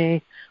for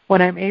me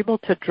when I'm able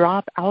to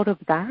drop out of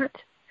that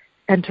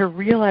and to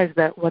realize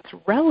that what's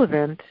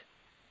relevant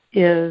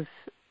is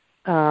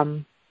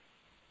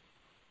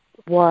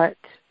what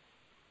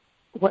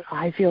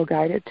I feel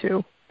guided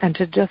to, and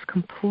to just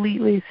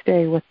completely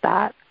stay with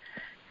that.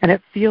 And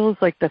it feels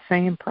like the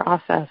same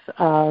process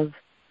of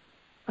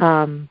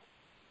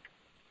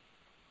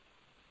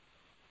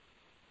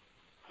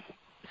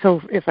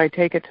so if I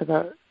take it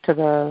to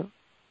the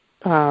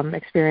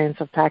experience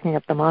of packing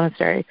up the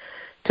monastery,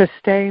 to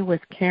stay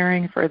with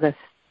caring for this,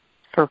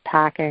 for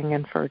packing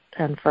and for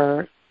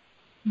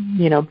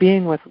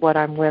being with what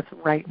I'm with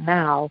right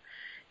now,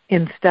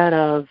 instead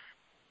of,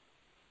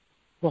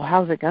 well,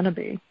 how's it going to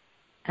be,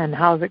 and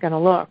how's it going to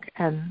look,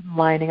 and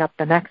lining up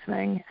the next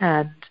thing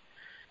and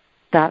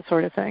that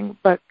sort of thing,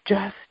 but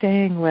just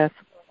staying with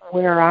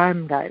where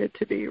I'm guided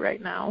to be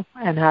right now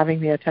and having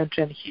the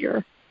attention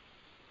here.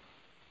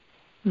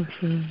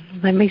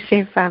 Let me see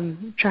if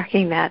I'm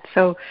tracking that.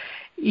 So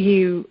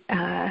you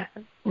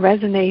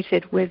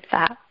resonated with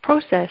that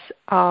process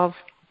of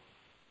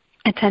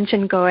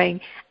attention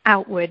going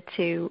outward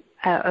to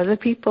other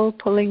people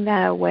pulling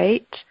their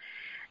weight,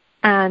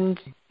 and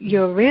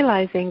you're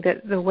realizing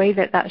that the way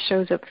that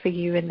shows up for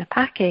you in the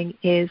packing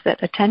is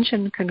that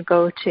attention can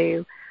go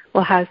to,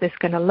 well, how's this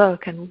going to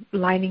look, and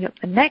lining up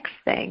the next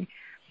thing.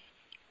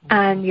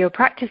 And your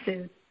practice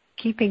is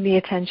keeping the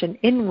attention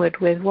inward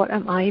with, what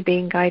am I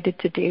being guided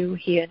to do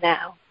here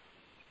now?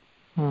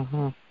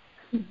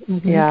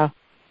 Yeah.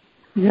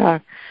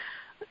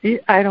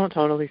 I don't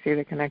totally see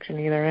the connection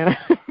either, and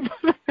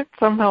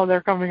somehow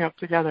they're coming up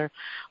together.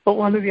 But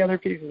one of the other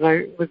pieces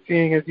I was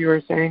seeing as you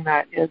were saying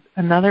that is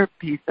another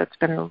piece that's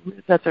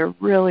a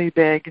really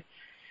big,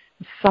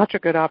 such a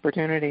good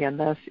opportunity in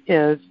this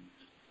is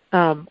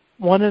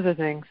one of the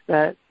things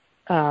that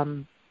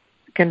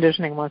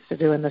conditioning wants to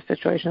do in this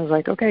situation is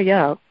like, okay,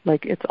 yeah,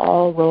 like it's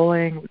all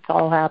rolling, it's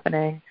all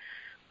happening,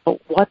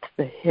 but what's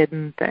the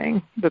hidden thing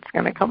that's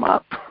going to come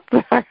up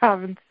that I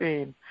haven't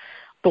seen?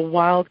 The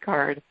wild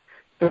card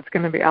that's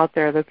going to be out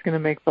there that's going to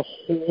make the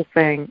whole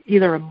thing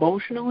either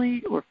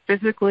emotionally or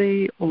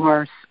physically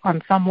or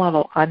on some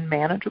level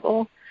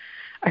unmanageable.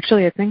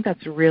 Actually, I think that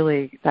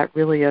really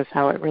is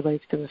how it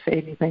relates to the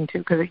Sadie thing too,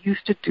 because it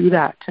used to do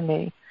that to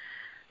me.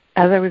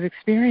 as I was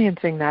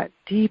experiencing that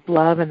deep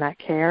love and that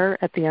care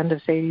at the end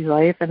of Sadie's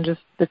life, and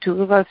just the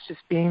two of us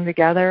just being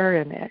together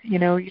and,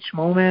 each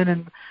moment,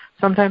 and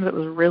sometimes it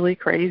was really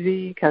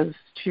crazy because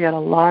she had a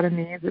lot of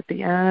needs at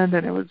the end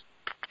and it was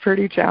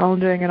pretty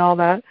challenging and all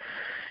that.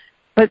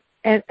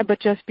 But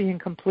just being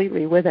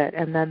completely with it,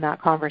 and then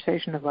that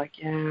conversation of like,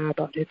 yeah,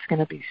 but it's going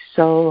to be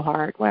so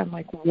hard when,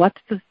 like, what's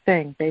the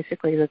thing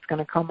basically that's going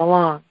to come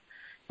along?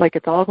 Like,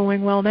 it's all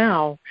going well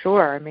now,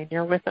 sure. I mean,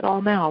 you're with it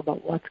all now,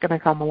 but what's going to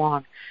come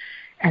along?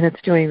 And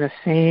it's doing the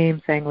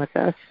same thing with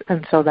this.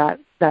 And so that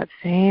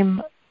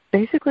same,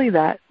 basically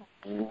that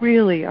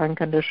really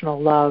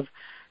unconditional love,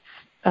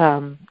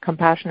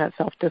 compassionate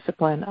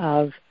self-discipline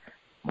of,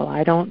 well,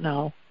 I don't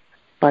know,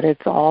 but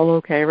it's all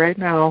okay right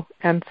now.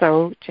 And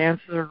so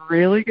chances are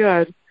really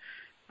good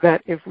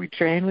that if we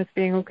train with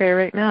being okay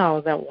right now,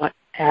 that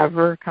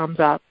whatever comes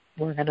up,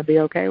 we're going to be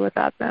okay with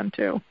that then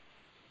too.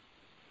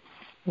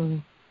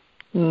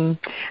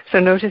 So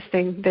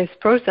noticing this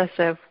process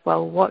of,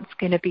 well, what's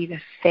going to be the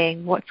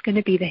thing? What's going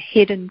to be the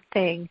hidden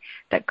thing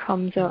that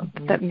comes up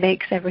that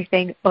makes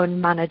everything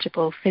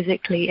unmanageable,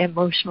 physically,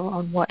 emotional,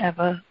 on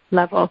whatever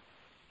level?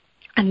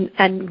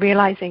 And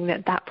realizing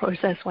that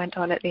process went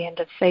on at the end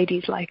of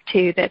Sadie's life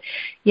too, that,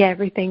 yeah,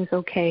 everything's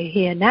okay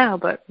here now,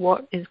 but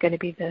what is going to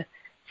be the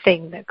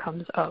thing that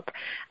comes up?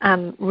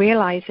 And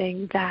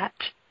realizing that,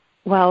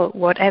 well,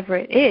 whatever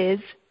it is,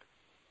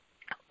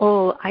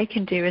 all I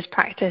can do is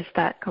practice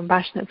that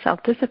compassionate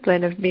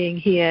self-discipline of being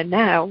here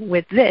now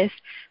with this,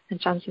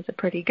 and chances are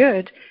pretty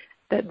good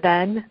that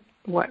then,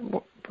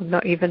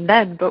 not even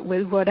then, but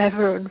with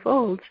whatever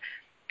unfolds,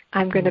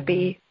 I'm going to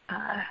be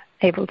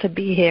able to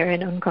be here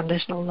in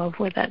unconditional love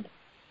with it.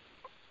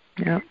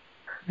 Yeah,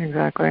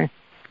 exactly.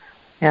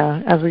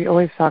 Yeah, as we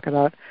always talk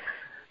about,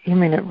 I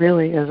mean, it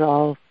really is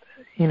all,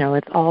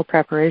 it's all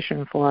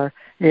preparation for,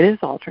 it is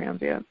all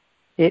transient.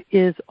 It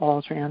is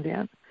all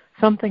transient.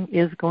 Something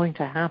is going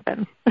to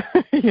happen.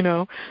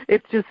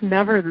 It's just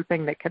never the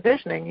thing that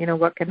conditioning,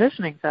 what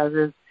conditioning says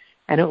is,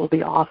 and it will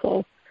be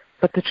awful.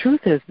 But the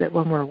truth is that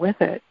when we're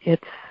with it,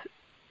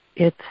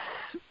 it's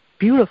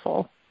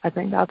beautiful. I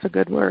think that's a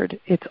good word.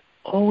 It's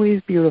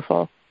always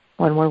beautiful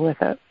when we're with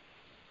it.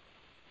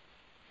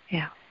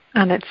 Yeah.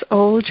 And it's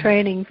all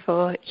training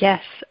for,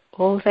 yes,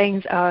 all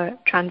things are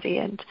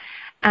transient.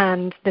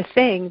 And the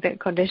thing that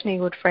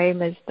conditioning would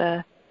frame as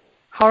the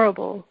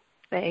horrible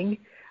thing,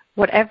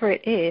 whatever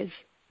it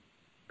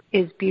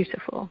is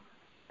beautiful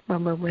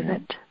when we're with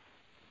it.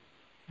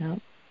 Yeah.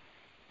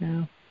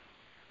 Yeah.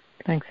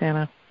 Thanks,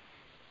 Anna.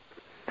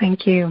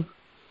 Thank you.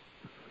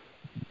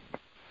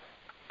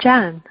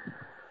 Jan.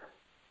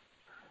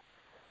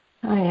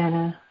 Hi,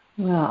 Anna.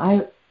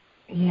 Well,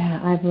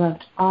 I've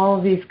loved all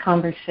of these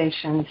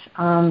conversations.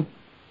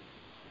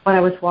 What I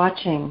was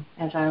watching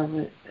as I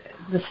was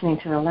listening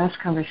to the last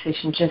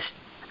conversation, just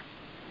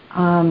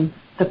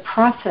the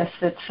process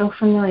that's so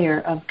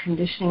familiar of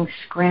conditioning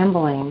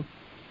scrambling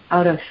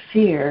out of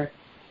fear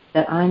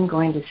that I'm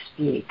going to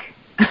speak,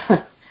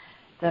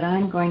 that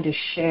I'm going to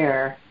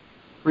share,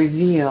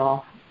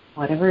 reveal,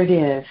 whatever it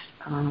is,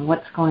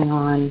 what's going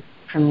on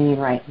for me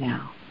right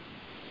now.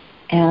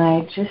 And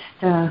I just,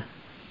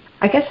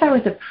 I guess I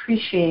was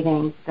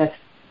appreciating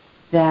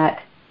that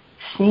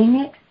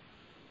seeing it.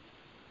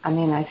 I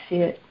mean, I see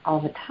it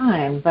all the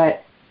time,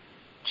 but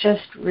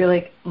just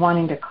really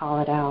wanting to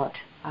call it out,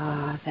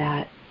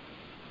 that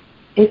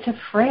it's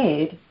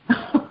afraid,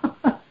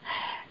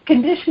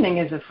 conditioning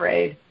is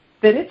afraid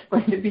that it's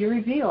going to be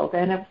revealed,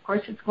 and of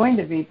course it's going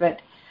to be,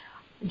 but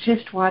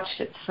just watched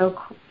it,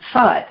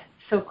 saw it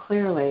so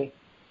clearly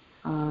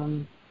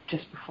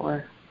just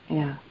before,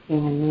 being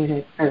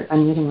unmuted, or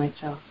unmuting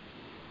myself.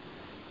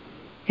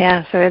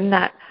 Yeah, so in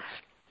that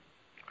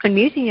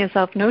unmuting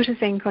yourself,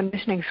 noticing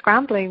conditioning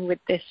scrambling with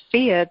this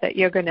fear that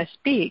you're going to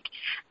speak,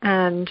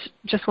 and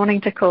just wanting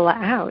to call it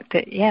out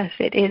that, yes,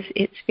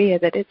 it's fear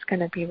that it's going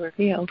to be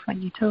revealed when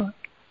you talk.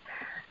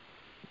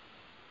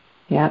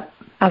 Yeah.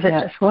 As it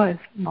just was.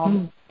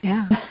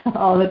 Yeah.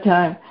 All the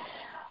time.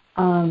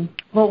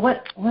 Well,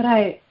 what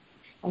I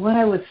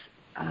was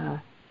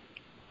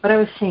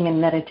seeing in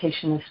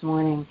meditation this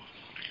morning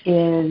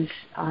is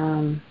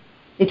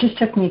it just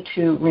took me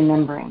to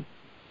remembering.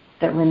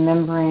 That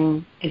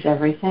remembering is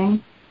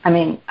everything. I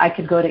mean, I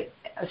could go to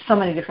so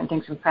many different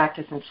things in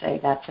practice and say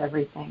that's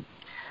everything.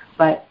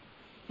 But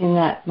in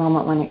that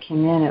moment when it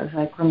came in, it was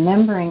like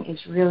remembering is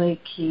really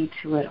key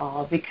to it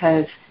all,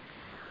 because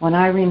when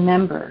I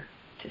remember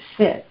to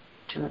sit,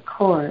 to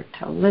record,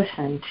 to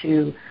listen,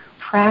 to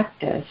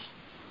practice,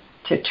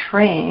 to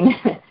train,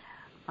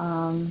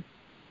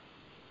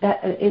 that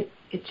it's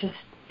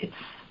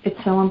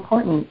so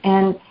important.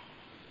 And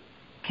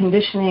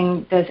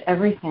conditioning does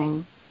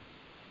everything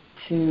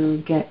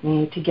to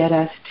get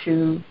us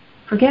to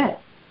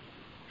forget.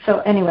 So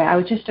anyway, I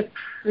was just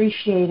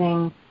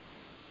appreciating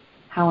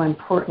how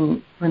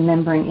important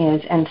remembering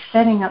is, and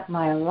setting up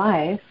my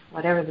life,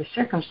 whatever the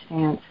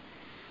circumstance,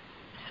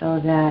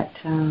 so that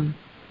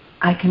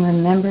I can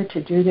remember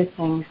to do the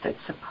things that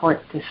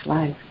support this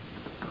life.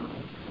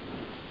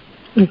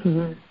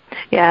 Mm-hmm.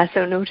 Yeah,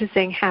 so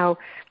noticing how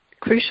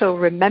crucial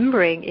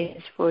remembering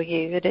is for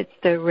you, that it's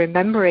the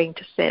remembering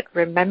to sit,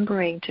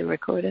 remembering to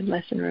record and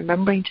listen,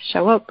 remembering to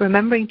show up,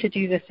 remembering to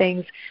do the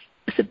things,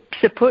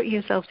 support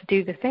yourself to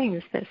do the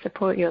things that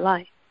support your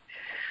life.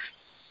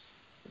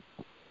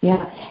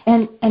 Yeah,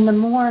 and the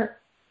more,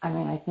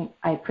 I think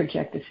I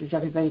project this as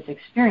everybody's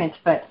experience,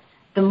 but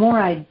the more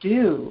I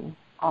do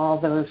all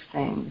those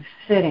things,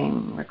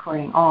 sitting,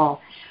 recording,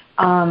 all,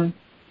 the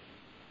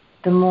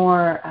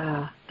more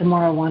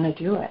I want to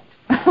do it.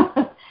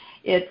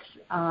 It's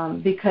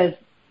because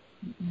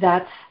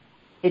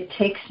it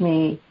takes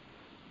me,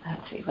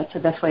 let's see, what's the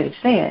best way to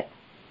say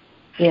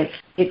it?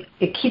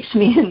 It keeps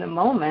me in the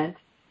moment,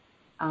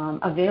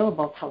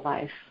 available to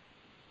life,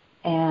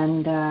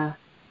 and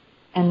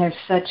there's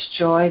such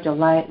joy,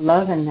 delight,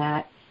 love in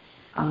that.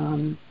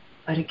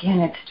 But again,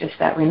 it's just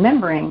that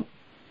remembering,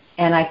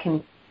 and I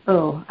can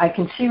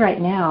see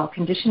right now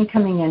conditioning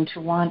coming in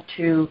to want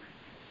to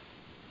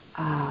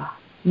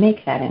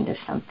make that into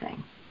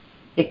something.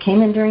 It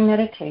came in during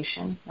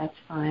meditation. That's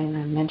fine.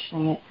 I'm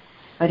mentioning it,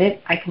 but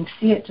I can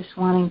see it just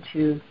wanting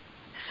to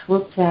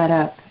swoop that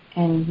up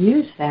and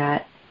use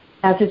that,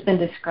 as has been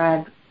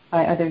described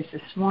by others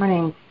this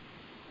morning,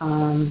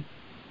 to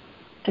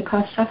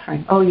cause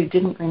suffering. Oh, you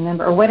didn't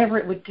remember, or whatever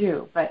it would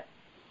do. But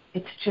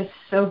it's just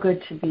so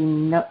good to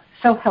be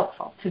so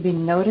helpful to be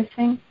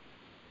noticing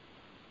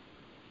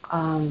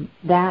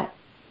that,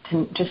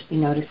 to just be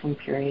noticing.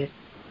 Period.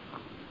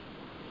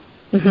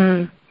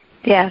 Mm-hmm.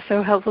 Yeah,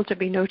 so helpful to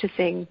be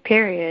noticing,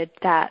 period,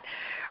 that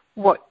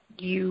what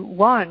you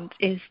want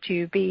is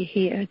to be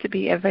here, to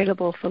be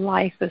available for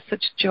life. There's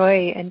such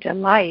joy and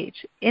delight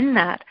in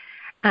that.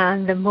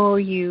 And the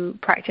more you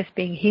practice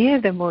being here,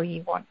 the more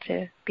you want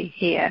to be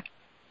here.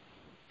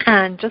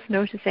 And just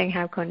noticing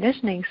how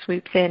conditioning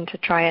swoops in to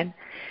try and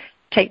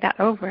take that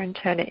over and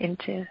turn it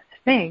into a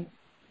thing.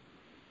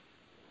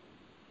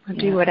 Or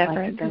do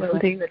whatever it will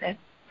do with it.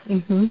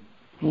 Mm-hmm.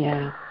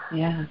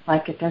 Yeah,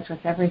 like it does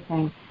with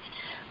everything.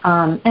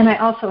 And I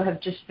also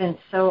have just been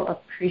so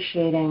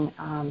appreciating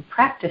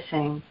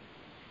practicing,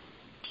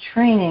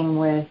 training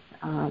with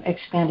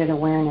expanded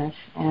awareness.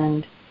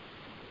 And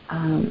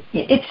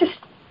it's just,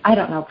 I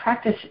don't know,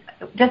 practice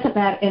doesn't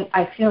matter. And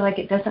I feel like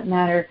it doesn't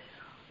matter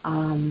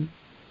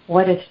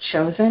what is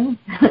chosen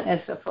as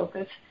the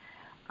focus.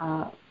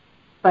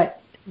 But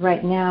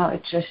right now,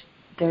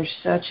 there's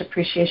such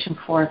appreciation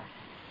for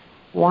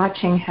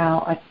watching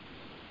how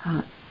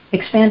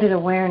expanded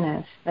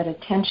awareness, that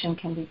attention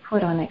can be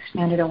put on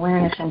expanded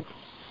awareness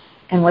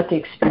and what the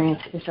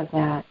experience is of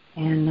that.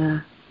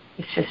 And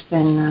it's just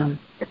been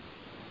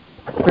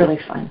really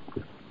fun.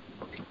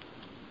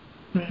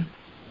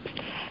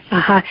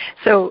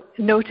 So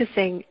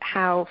noticing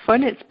how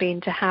fun it's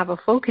been to have a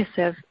focus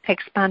of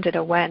expanded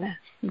awareness,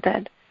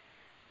 that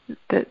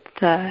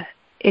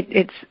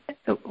it's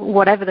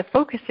whatever the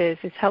focus is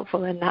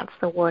helpful, and that's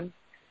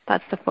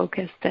the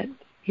focus that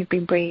you've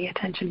been bringing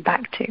attention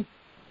back to.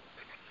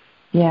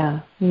 Yeah.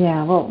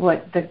 Well,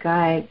 what the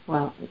guide,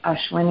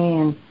 Ashwini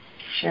and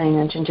Sherry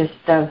mentioned, just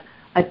the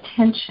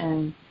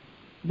attention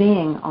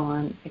being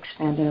on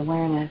expanded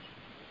awareness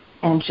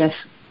and just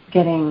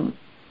getting,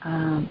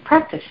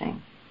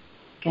 practicing,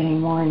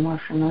 getting more and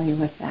more familiar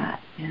with that.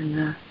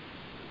 And,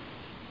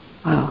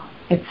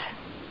 it's,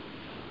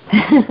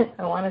 I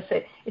want to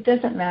say, it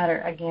doesn't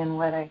matter, again,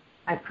 what I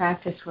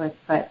practice with,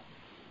 but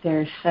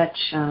there's such,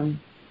 as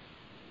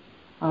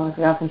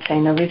we often say,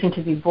 no reason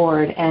to be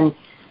bored, and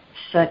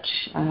such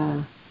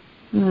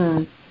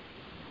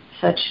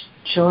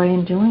joy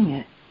in doing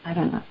it. I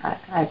don't know.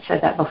 I've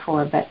said that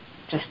before, but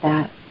just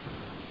that.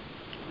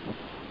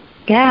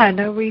 Yeah,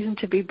 no reason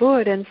to be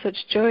bored, and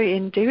such joy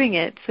in doing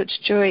it, such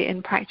joy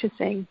in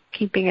practicing,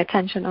 keeping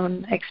attention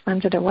on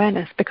expanded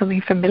awareness,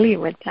 becoming familiar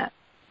with that.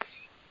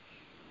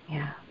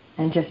 Yeah,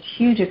 and just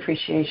huge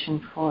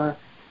appreciation for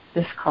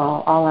this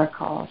call, all our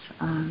calls,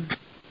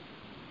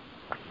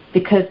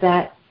 because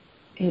that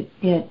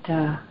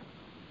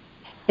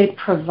it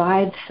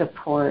provides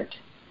support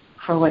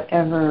for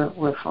whatever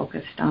we're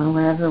focused on,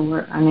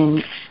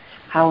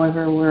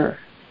 however we're,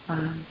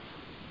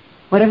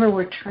 whatever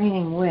we're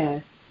training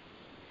with,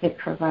 it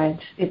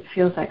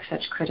feels like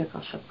such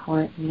critical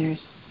support, and there's,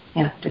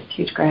 just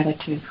huge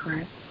gratitude for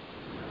it.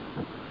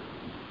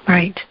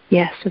 Right,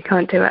 yes, we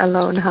can't do it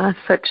alone,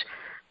 Such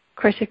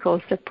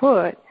critical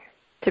support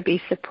to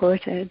be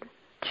supported,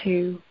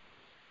 to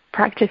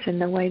practice in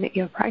the way that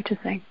you're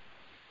practicing.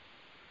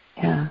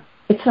 Yeah.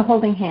 It's the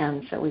holding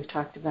hands that we've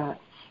talked about.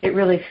 It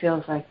really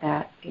feels like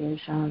that is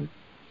so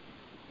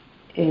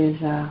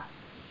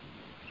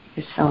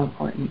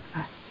important.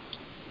 But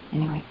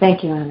anyway,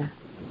 thank you, Anna.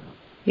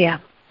 Yeah,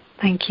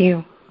 thank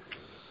you.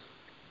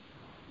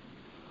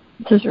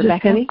 This is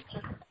Rebecca.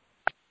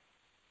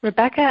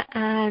 Rebecca,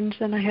 and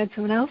then I heard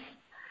someone else.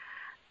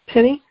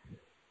 Penny.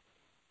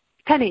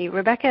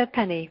 Rebecca,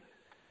 Penny.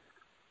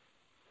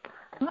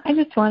 I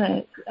just want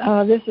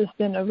to, this has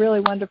been a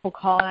really wonderful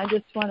call, and I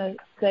just want to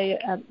say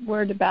a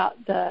word about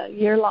the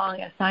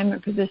year-long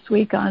assignment for this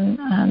week on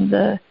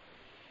the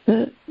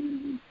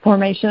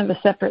formation of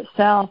a separate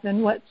self.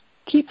 And what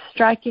keeps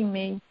striking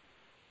me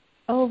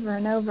over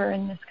and over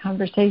in this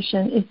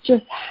conversation is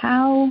just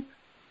how,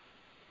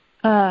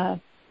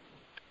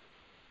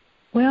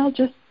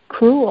 just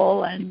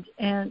cruel and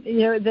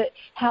that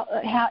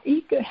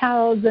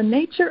how the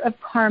nature of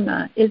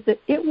karma is that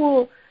it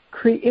will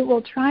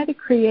try to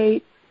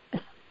create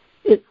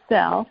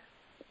itself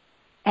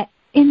at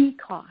any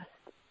cost.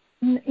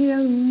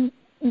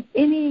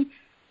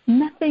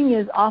 Nothing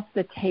is off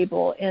the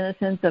table in a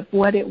sense of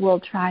what it will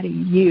try to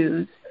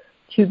use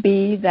to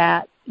be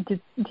that,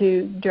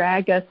 to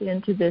drag us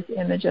into this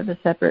image of a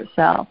separate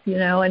self,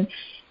 and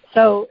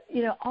so,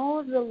 all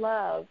of the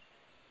love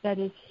that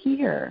is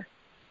here,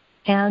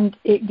 and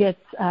it gets,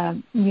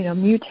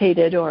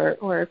 mutated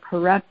or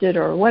corrupted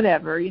or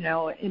whatever,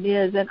 it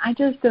is. And I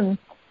just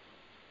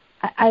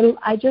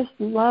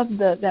love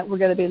that we're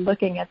going to be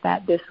looking at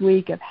that this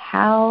week of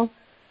how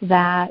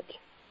that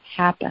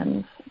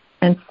happens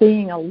and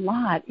seeing a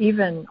lot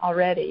even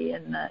already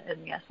in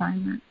the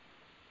assignment.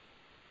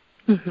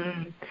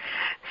 Mm-hmm.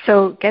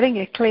 So getting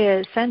a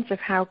clear sense of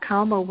how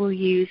karma will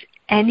use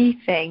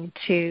anything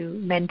to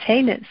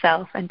maintain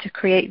itself and to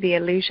create the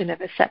illusion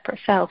of a separate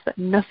self, that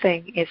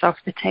nothing is off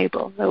the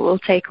table, that will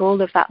take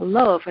all of that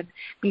love and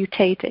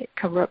mutate it,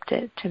 corrupt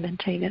it to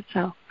maintain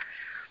itself.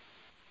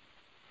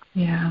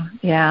 Yeah,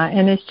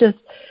 and it's just,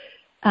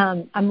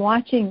 I'm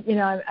watching,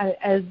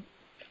 as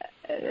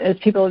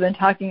people have been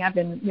talking, I've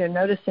been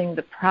noticing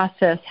the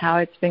process, how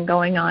it's been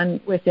going on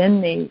within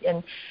me,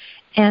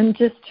 and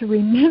just to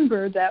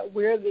remember that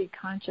we're the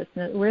conscious,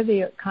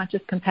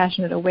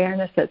 compassionate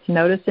awareness that's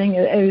noticing.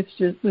 It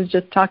was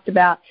just talked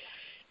about.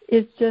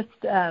 It's just,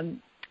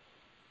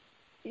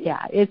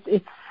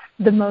 it's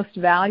the most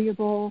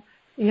valuable.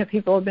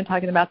 People have been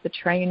talking about the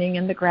training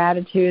and the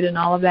gratitude and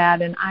all of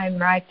that, and I'm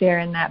right there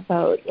in that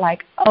boat.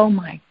 Like, oh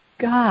my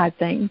God,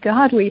 thank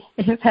God we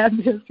have had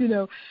this,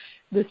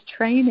 this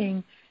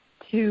training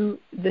to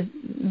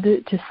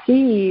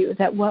see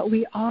that what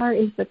we are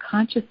is the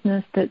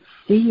consciousness that's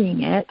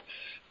seeing it,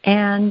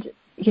 and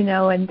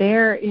and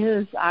there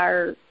is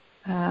our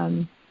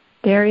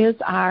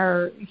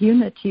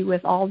unity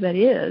with all that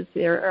is,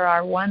 or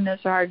our oneness,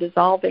 our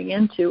dissolving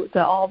into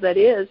the all that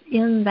is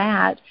in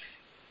that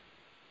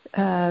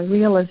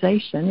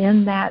realization,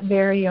 in that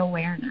very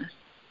awareness.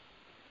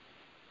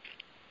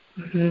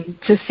 Mm-hmm.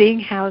 So seeing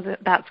how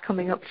that's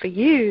coming up for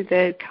you,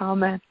 the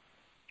karma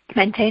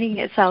maintaining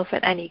itself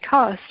at any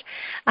cost,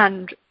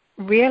 and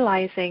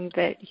realizing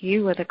that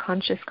you are the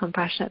conscious,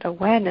 compassionate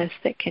awareness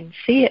that can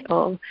see it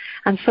all.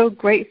 I'm so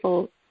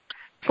grateful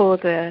for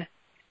the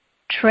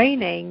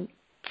training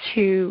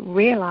to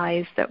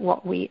realize that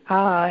what we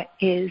are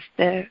is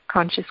the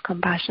conscious,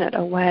 compassionate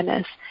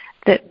awareness,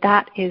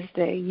 that is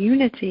the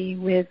unity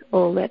with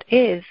all that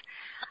is,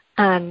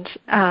 and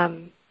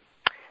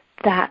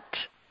that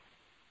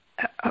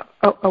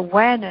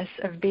awareness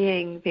of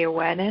being the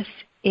awareness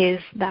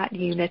is that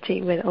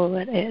unity with all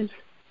that is.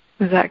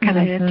 Is that kind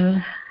of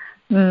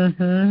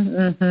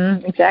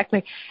it?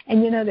 Exactly.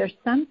 And there's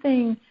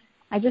something,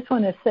 I just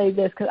want to say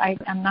this because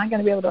I'm not going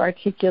to be able to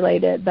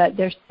articulate it, but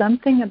there's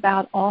something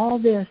about all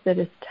this that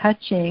is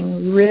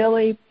touching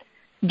really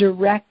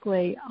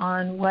directly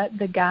on what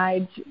the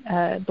guide's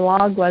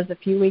blog was a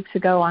few weeks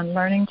ago on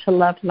learning to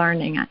love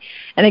learning.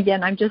 And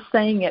again, I'm just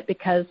saying it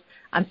because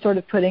I'm sort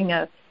of putting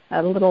a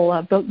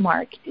little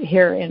bookmark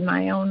here in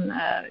my own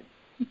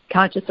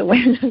conscious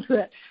awareness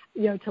that,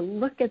 to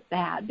look at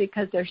that,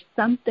 because there's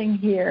something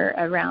here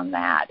around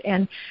that.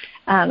 And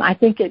I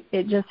think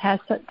it just has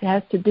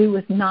to do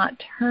with not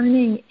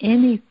turning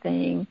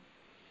anything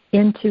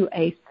into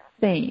a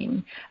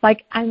thing.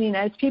 Like,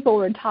 as people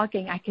were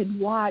talking, I could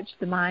watch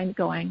the mind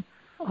going,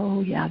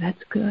 oh, yeah,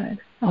 that's good.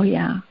 Oh,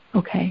 yeah,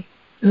 okay.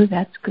 Ooh,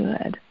 that's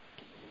good.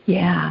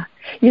 Yeah.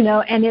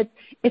 And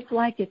it's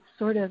like it's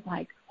sort of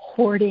like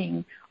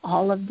hoarding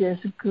all of this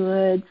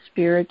good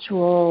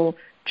spiritual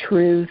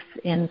truth,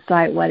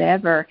 insight,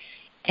 whatever,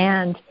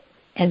 and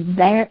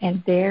there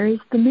is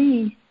the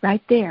me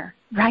right there.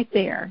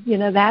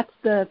 That's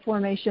the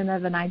formation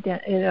of an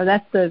identity.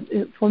 That's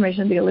the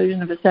formation of the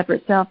illusion of a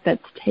separate self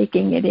that's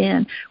taking it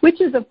in, which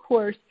is, of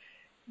course,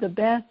 the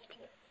best,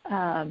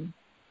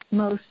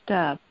 most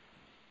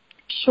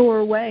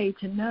sure way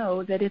to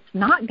know that it's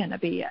not going to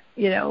be,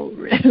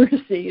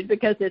 received,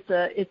 because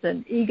it's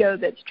an ego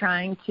that's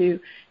trying to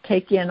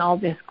take in all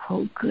this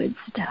quote good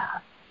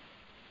stuff.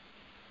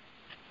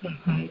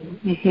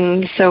 Mm-hmm.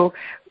 Mm-hmm. So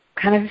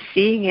kind of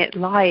seeing it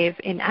live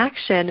in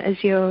action as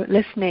you're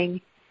listening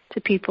to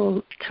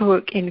people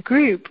talk in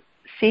group,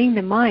 seeing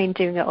the mind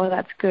doing it, oh,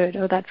 that's good,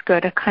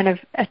 a kind of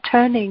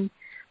turning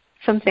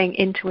something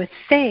into a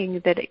thing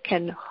that it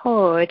can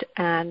hoard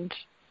and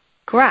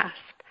grasp.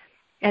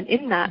 And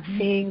in that,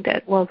 seeing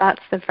that, well, that's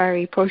the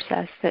very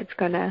process that's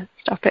going to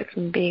stop it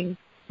from being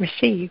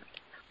received.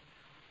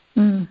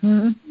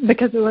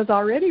 Because it was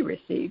already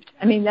received.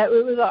 That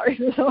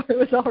it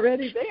was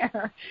already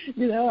there,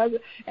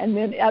 And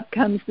then up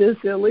comes this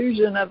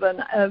illusion of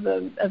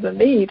a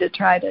me to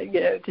try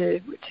to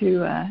to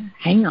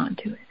hang on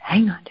to it,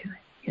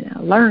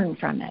 learn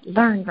from it,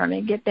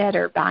 get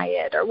better by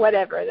it, or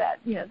whatever that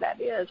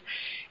is.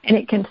 And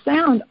it can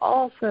sound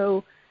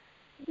also,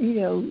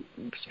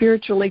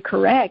 spiritually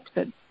correct,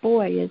 but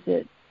boy, is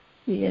it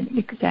the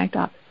exact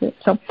opposite.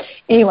 So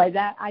anyway,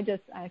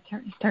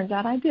 turns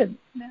out I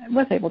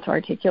was able to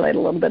articulate a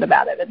little bit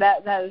about it, but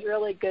that is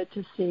really good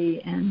to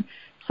see. And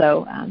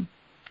so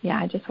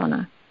I just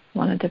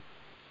wanted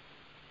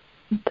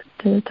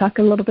to talk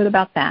a little bit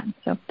about that.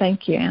 So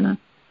thank you, Anna.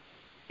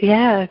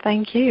 Yeah,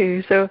 thank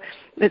you. So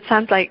it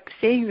sounds like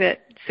seeing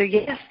that. So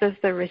yes, there's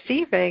the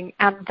receiving,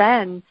 and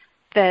then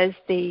there's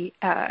the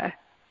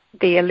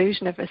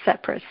illusion of a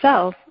separate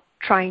self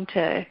trying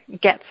to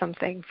get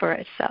something for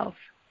itself,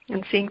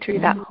 and seeing through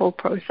that whole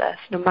process,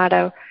 no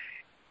matter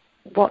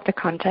what the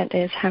content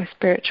is, how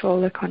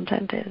spiritual the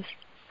content is.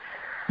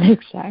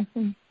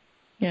 Exactly.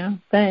 Yeah.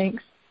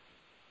 Thanks.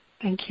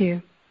 Thank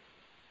you.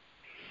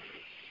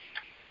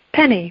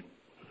 Penny.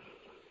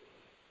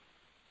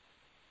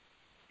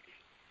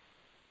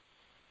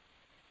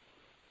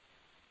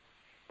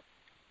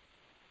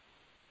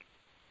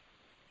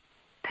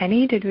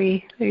 Penny, did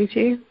we lose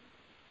you?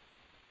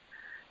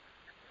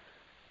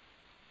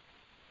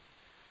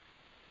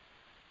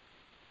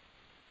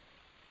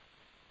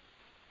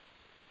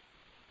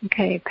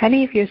 Okay,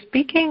 Penny, if you're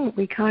speaking,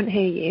 we can't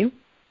hear you.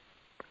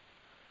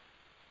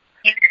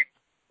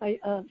 I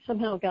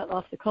somehow got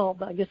off the call,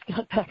 but I just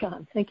got back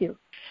on. Thank you.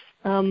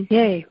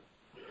 Yay.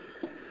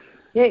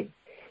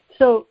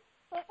 So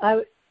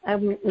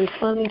I'm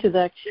responding to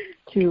that,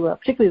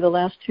 particularly the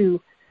last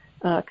two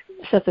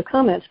sets of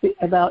comments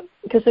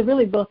because they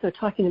really both are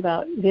talking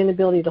about the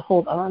inability to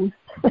hold on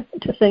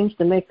to things,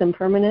 to make them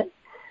permanent.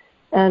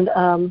 And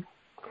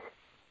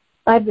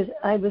I've been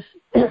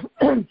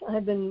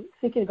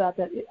thinking about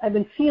that. I've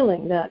been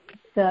feeling that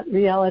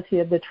reality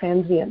of the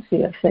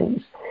transiency of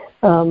things.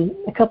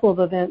 A couple of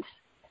events.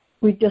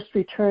 We just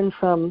returned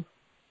from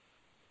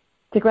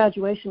the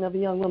graduation of a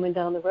young woman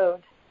down the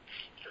road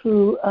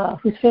whose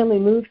family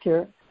moved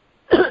here,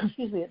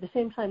 excuse me, at the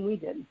same time we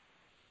did.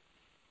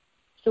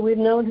 So we've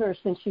known her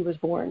since she was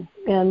born.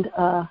 And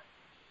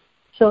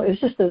so it was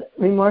just a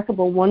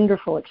remarkable,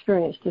 wonderful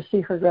experience to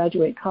see her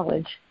graduate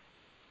college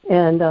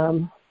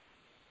and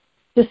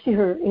just see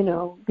her,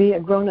 be a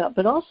grown-up,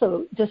 but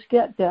also just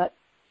get that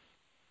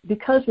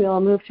because we all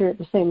moved here at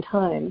the same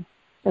time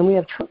and we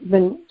have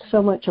been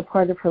so much a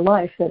part of her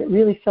life that it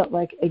really felt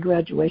like a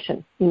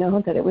graduation,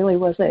 that it really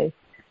was a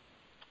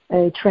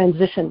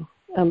transition,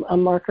 a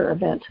marker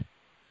event.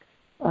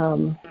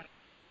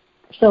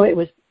 So it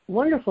was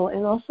wonderful,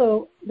 and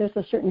also there's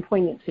a certain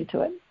poignancy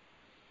to it.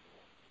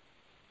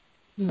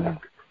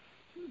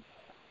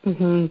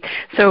 Mm-hmm.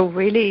 So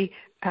really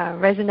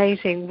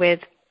resonating with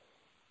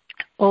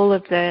all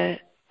of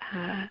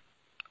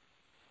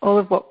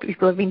what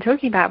people have been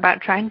talking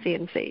about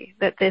transiency,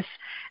 that this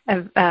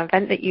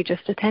event that you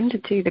just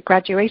attended to, the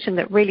graduation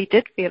that really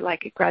did feel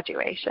like a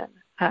graduation,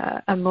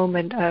 a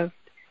moment of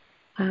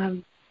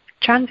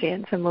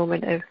transience, a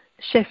moment of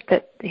shift,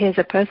 that here's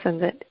a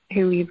person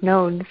who you've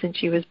known since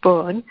she was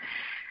born,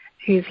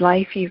 whose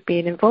life you've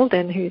been involved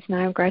in, who's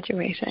now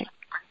graduating.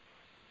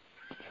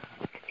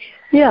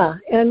 Yeah,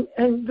 and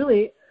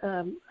really,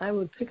 I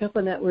would pick up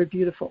on that word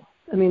beautiful.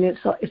 I mean,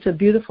 it's a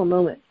beautiful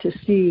moment to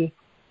see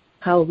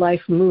how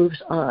life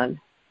moves on,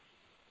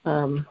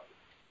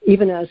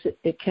 even as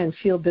it can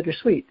feel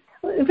bittersweet.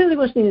 It really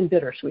wasn't even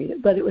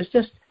bittersweet, but it was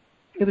just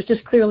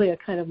clearly a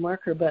kind of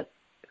marker, but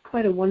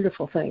quite a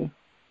wonderful thing.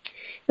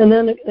 And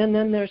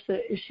then there's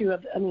the issue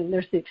of,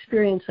 there's the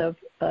experience of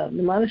the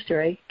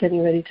monastery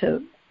getting ready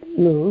to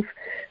move.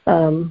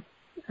 I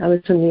was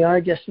in the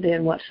yard yesterday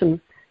and watched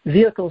some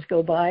vehicles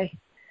go by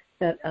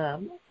that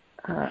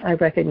I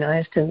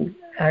recognized and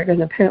are going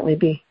to apparently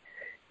be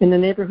in the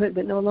neighborhood,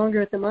 but no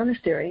longer at the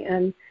monastery.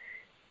 And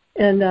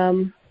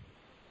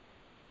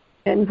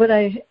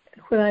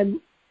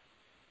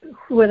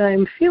what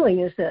I'm feeling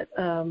is that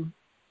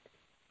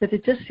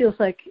it just feels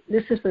like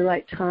this is the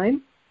right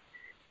time.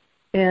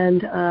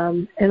 And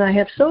I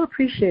have so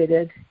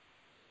appreciated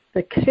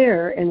the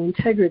care and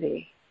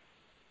integrity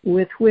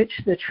with which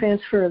the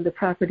transfer of the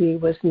property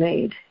was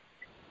made,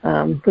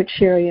 which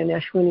Sherry and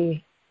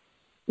Ashwini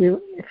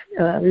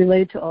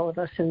relayed to all of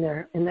us in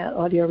that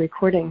audio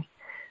recording.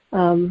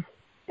 And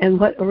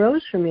what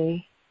arose for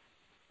me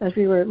as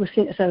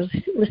I was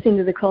listening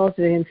to the call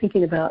today and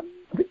thinking about,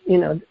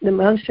 the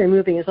monastery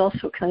moving is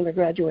also kind of a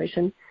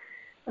graduation.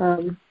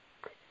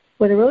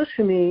 What arose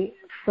for me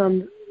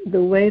from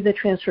the way the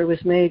transfer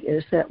was made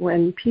is that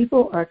when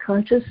people are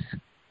conscious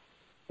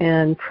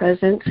and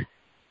present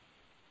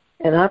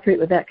and operate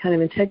with that kind of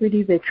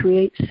integrity, they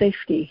create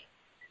safety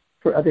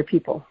for other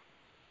people.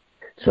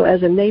 So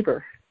as a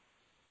neighbor,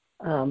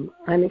 I'm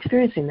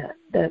experiencing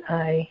that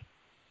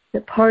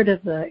part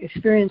of the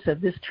experience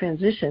of this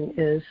transition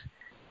is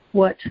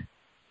what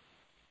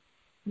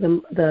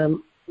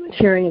the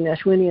Sherry and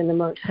Ashwini and the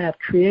monks have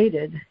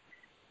created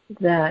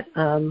that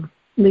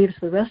leaves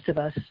the rest of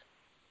us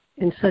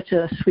in such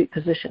a sweet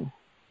position.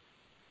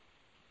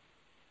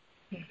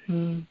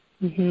 Mm-hmm.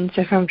 Mm-hmm.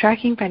 So if I'm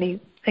tracking, Penny,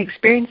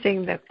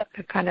 experiencing the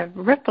kind of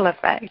ripple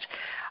effect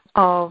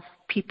of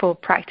people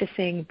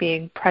practicing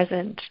being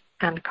present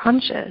and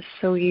conscious.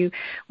 So you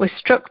were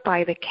struck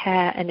by the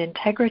care and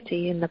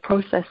integrity in the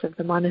process of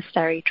the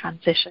monastery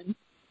transition.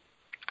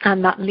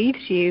 And that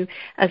leaves you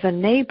as a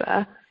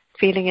neighbor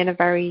feeling in a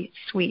very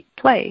sweet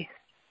place.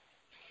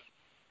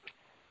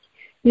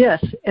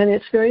 Yes, and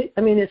it's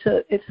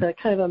a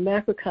kind of a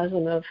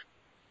macrocosm of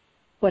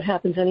what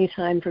happens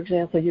anytime, for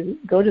example, you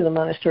go to the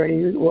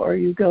monastery or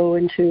you go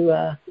into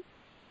a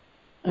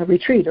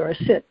retreat or a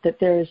sit, that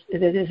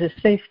it is a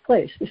safe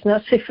place. It's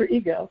not safe for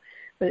ego,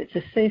 but it's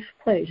a safe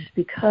place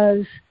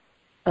because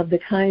of the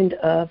kind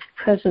of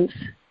presence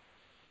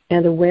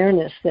and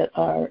awareness that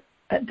are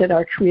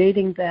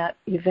creating that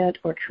event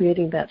or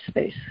creating that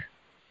space.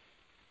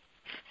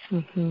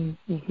 Mm-hmm,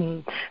 mm-hmm.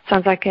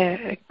 Sounds like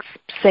a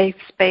safe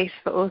space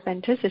for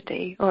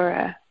authenticity,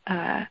 or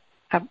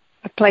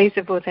a place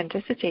of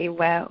authenticity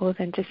where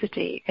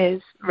authenticity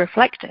is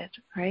reflected,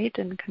 right,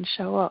 and can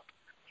show up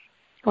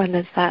when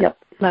there's that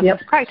level of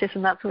practice.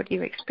 And that's what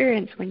you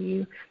experience when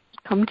you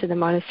come to the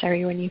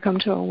monastery, when you come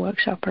to a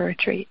workshop or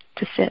retreat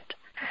to sit.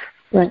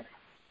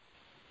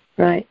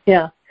 Right,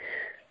 yeah.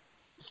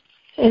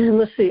 And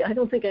let's see, I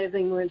don't think I have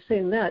anything more to say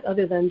than that,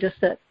 other than just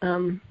that,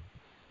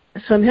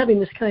 so I'm having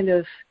this kind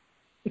of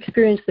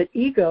experience that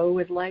ego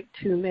would like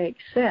to make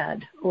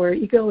sad, or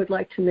ego would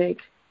like to make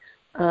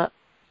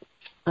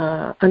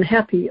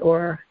unhappy,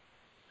 or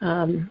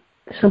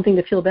something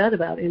to feel bad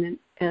about. And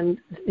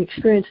the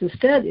experience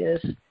instead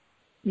is,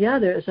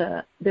 there's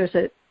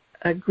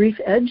a grief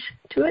edge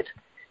to it,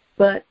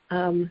 but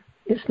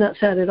it's not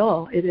sad at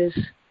all. It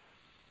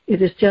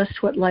is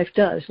just what life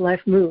does.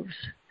 Life moves.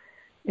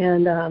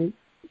 And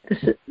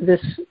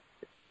this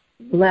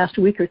last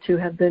week or two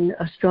have been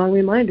a strong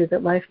reminder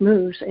that life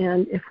moves,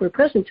 and if we're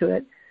present to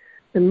it,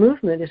 the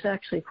movement is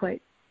actually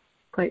quite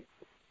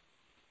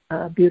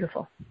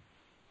beautiful.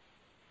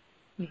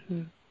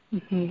 Mm-hmm.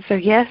 Mm-hmm. So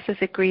yes, there's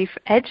a grief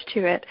edge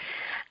to it,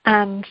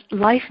 and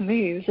life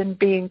moves, and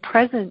being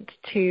present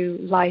to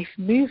life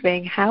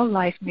moving, how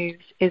life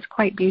moves, is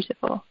quite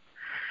beautiful.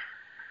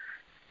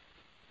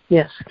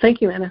 Yes.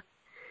 Thank you, Anna.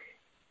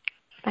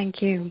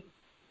 Thank you.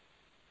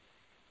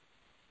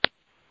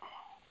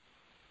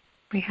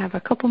 We have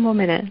a couple more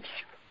minutes.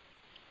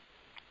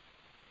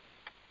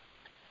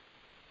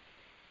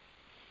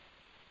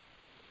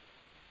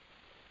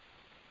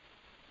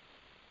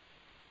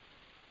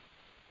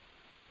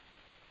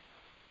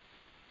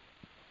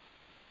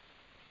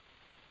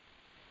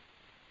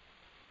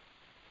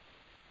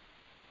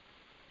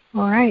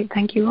 All right.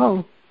 Thank you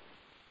all.